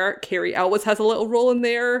in there. Carrie Elwes has a little role in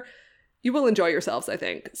there. You will enjoy yourselves, I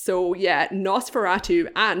think. So yeah, Nosferatu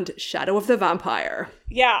and Shadow of the Vampire.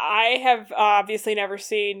 Yeah, I have obviously never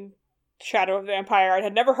seen Shadow of the Vampire. I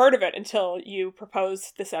had never heard of it until you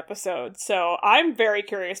proposed this episode. So I'm very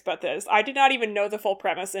curious about this. I did not even know the full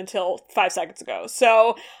premise until 5 seconds ago.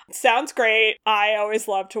 So sounds great. I always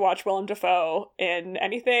love to watch Willem Dafoe in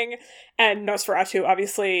anything. And Nosferatu,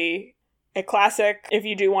 obviously a classic. If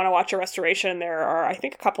you do want to watch a restoration, there are, I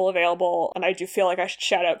think, a couple available. And I do feel like I should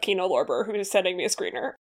shout out Kino Lorber, who is sending me a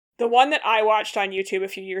screener. The one that I watched on YouTube a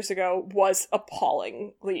few years ago was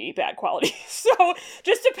appallingly bad quality. So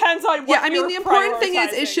just depends on what Yeah, I mean, the important thing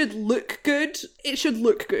is it should look good. It should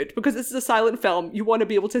look good, because this is a silent film. You want to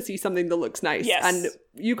be able to see something that looks nice. Yes. And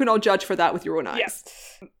you can all judge for that with your own eyes.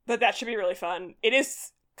 Yes. But that should be really fun. It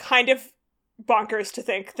is kind of bonkers to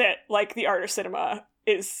think that, like, the art of cinema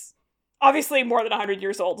is obviously more than 100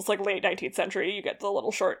 years old. It's like late 19th century. You get the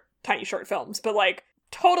little tiny short films. But, like,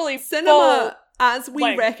 totally cinema as we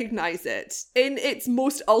like, recognize it in its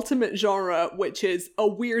most ultimate genre, which is a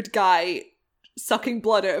weird guy sucking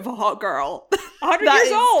blood out of a hot girl. 100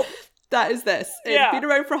 years old! That is this. It's been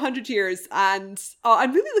around for 100 years, and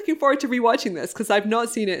I'm really looking forward to rewatching this, because I've not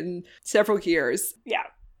seen it in several years. Yeah.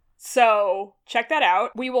 So, check that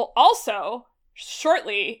out. We will also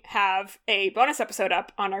shortly have a bonus episode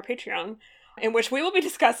up on our Patreon, in which we will be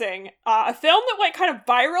discussing a film that went kind of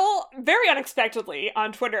viral very unexpectedly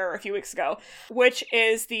on Twitter a few weeks ago, which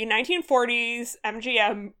is the 1940s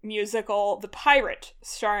MGM musical The Pirate,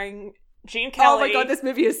 starring Gene Kelly. Oh my god, this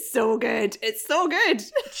movie is so good. It's so good.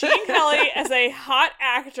 Gene Kelly as a hot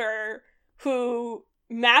actor who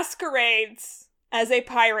masquerades as a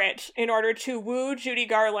pirate in order to woo Judy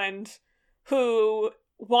Garland, who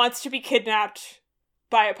wants to be kidnapped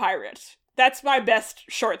by a pirate. That's my best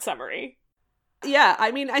short summary. Yeah, I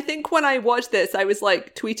mean, I think when I watched this, I was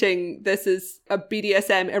like tweeting, this is a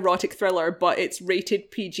BDSM erotic thriller, but it's rated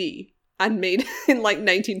PG and made in like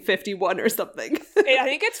 1951 or something. I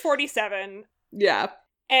think it's 47. Yeah.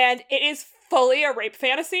 And it is fully a rape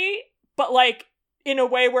fantasy, but like in a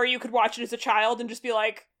way where you could watch it as a child and just be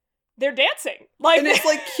like, they're dancing. Like, and it's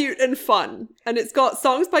like cute and fun. And it's got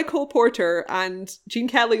songs by Cole Porter, and Gene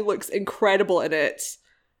Kelly looks incredible in it.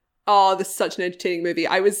 Oh, this is such an entertaining movie.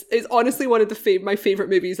 It's honestly one of my favorite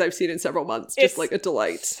movies I've seen in several months. Just like a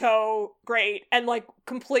delight. So great. And like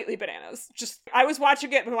completely bananas. Just, I was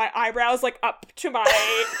watching it with my eyebrows like up to my,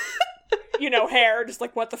 hair, just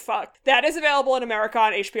like, what the fuck. That is available in America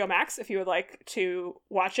on HBO Max if you would like to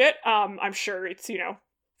watch it. I'm sure it's,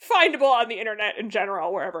 findable on the internet in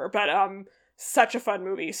general, wherever, but such a fun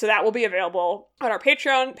movie. So that will be available on our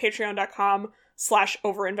Patreon,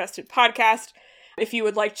 patreon.com/overinvestedpodcast. If you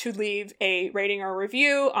would like to leave a rating or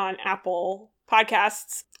review on Apple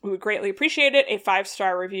Podcasts, we would greatly appreciate it. A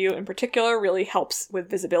 5-star review in particular really helps with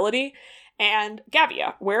visibility. And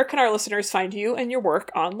Gavia, where can our listeners find you and your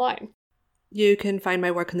work online? You can find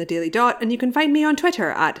my work on the Daily Dot, and you can find me on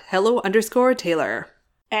Twitter at hello_Taylor.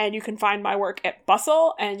 And you can find my work at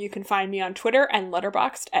Bustle, and you can find me on Twitter and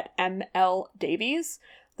Letterboxd at MLDavies.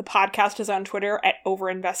 The podcast is on Twitter at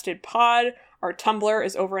OverinvestedPod. Our Tumblr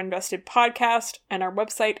is OverinvestedPodcast, and our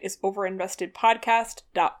website is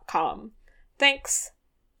overinvestedpodcast.com. Thanks.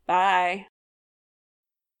 Bye.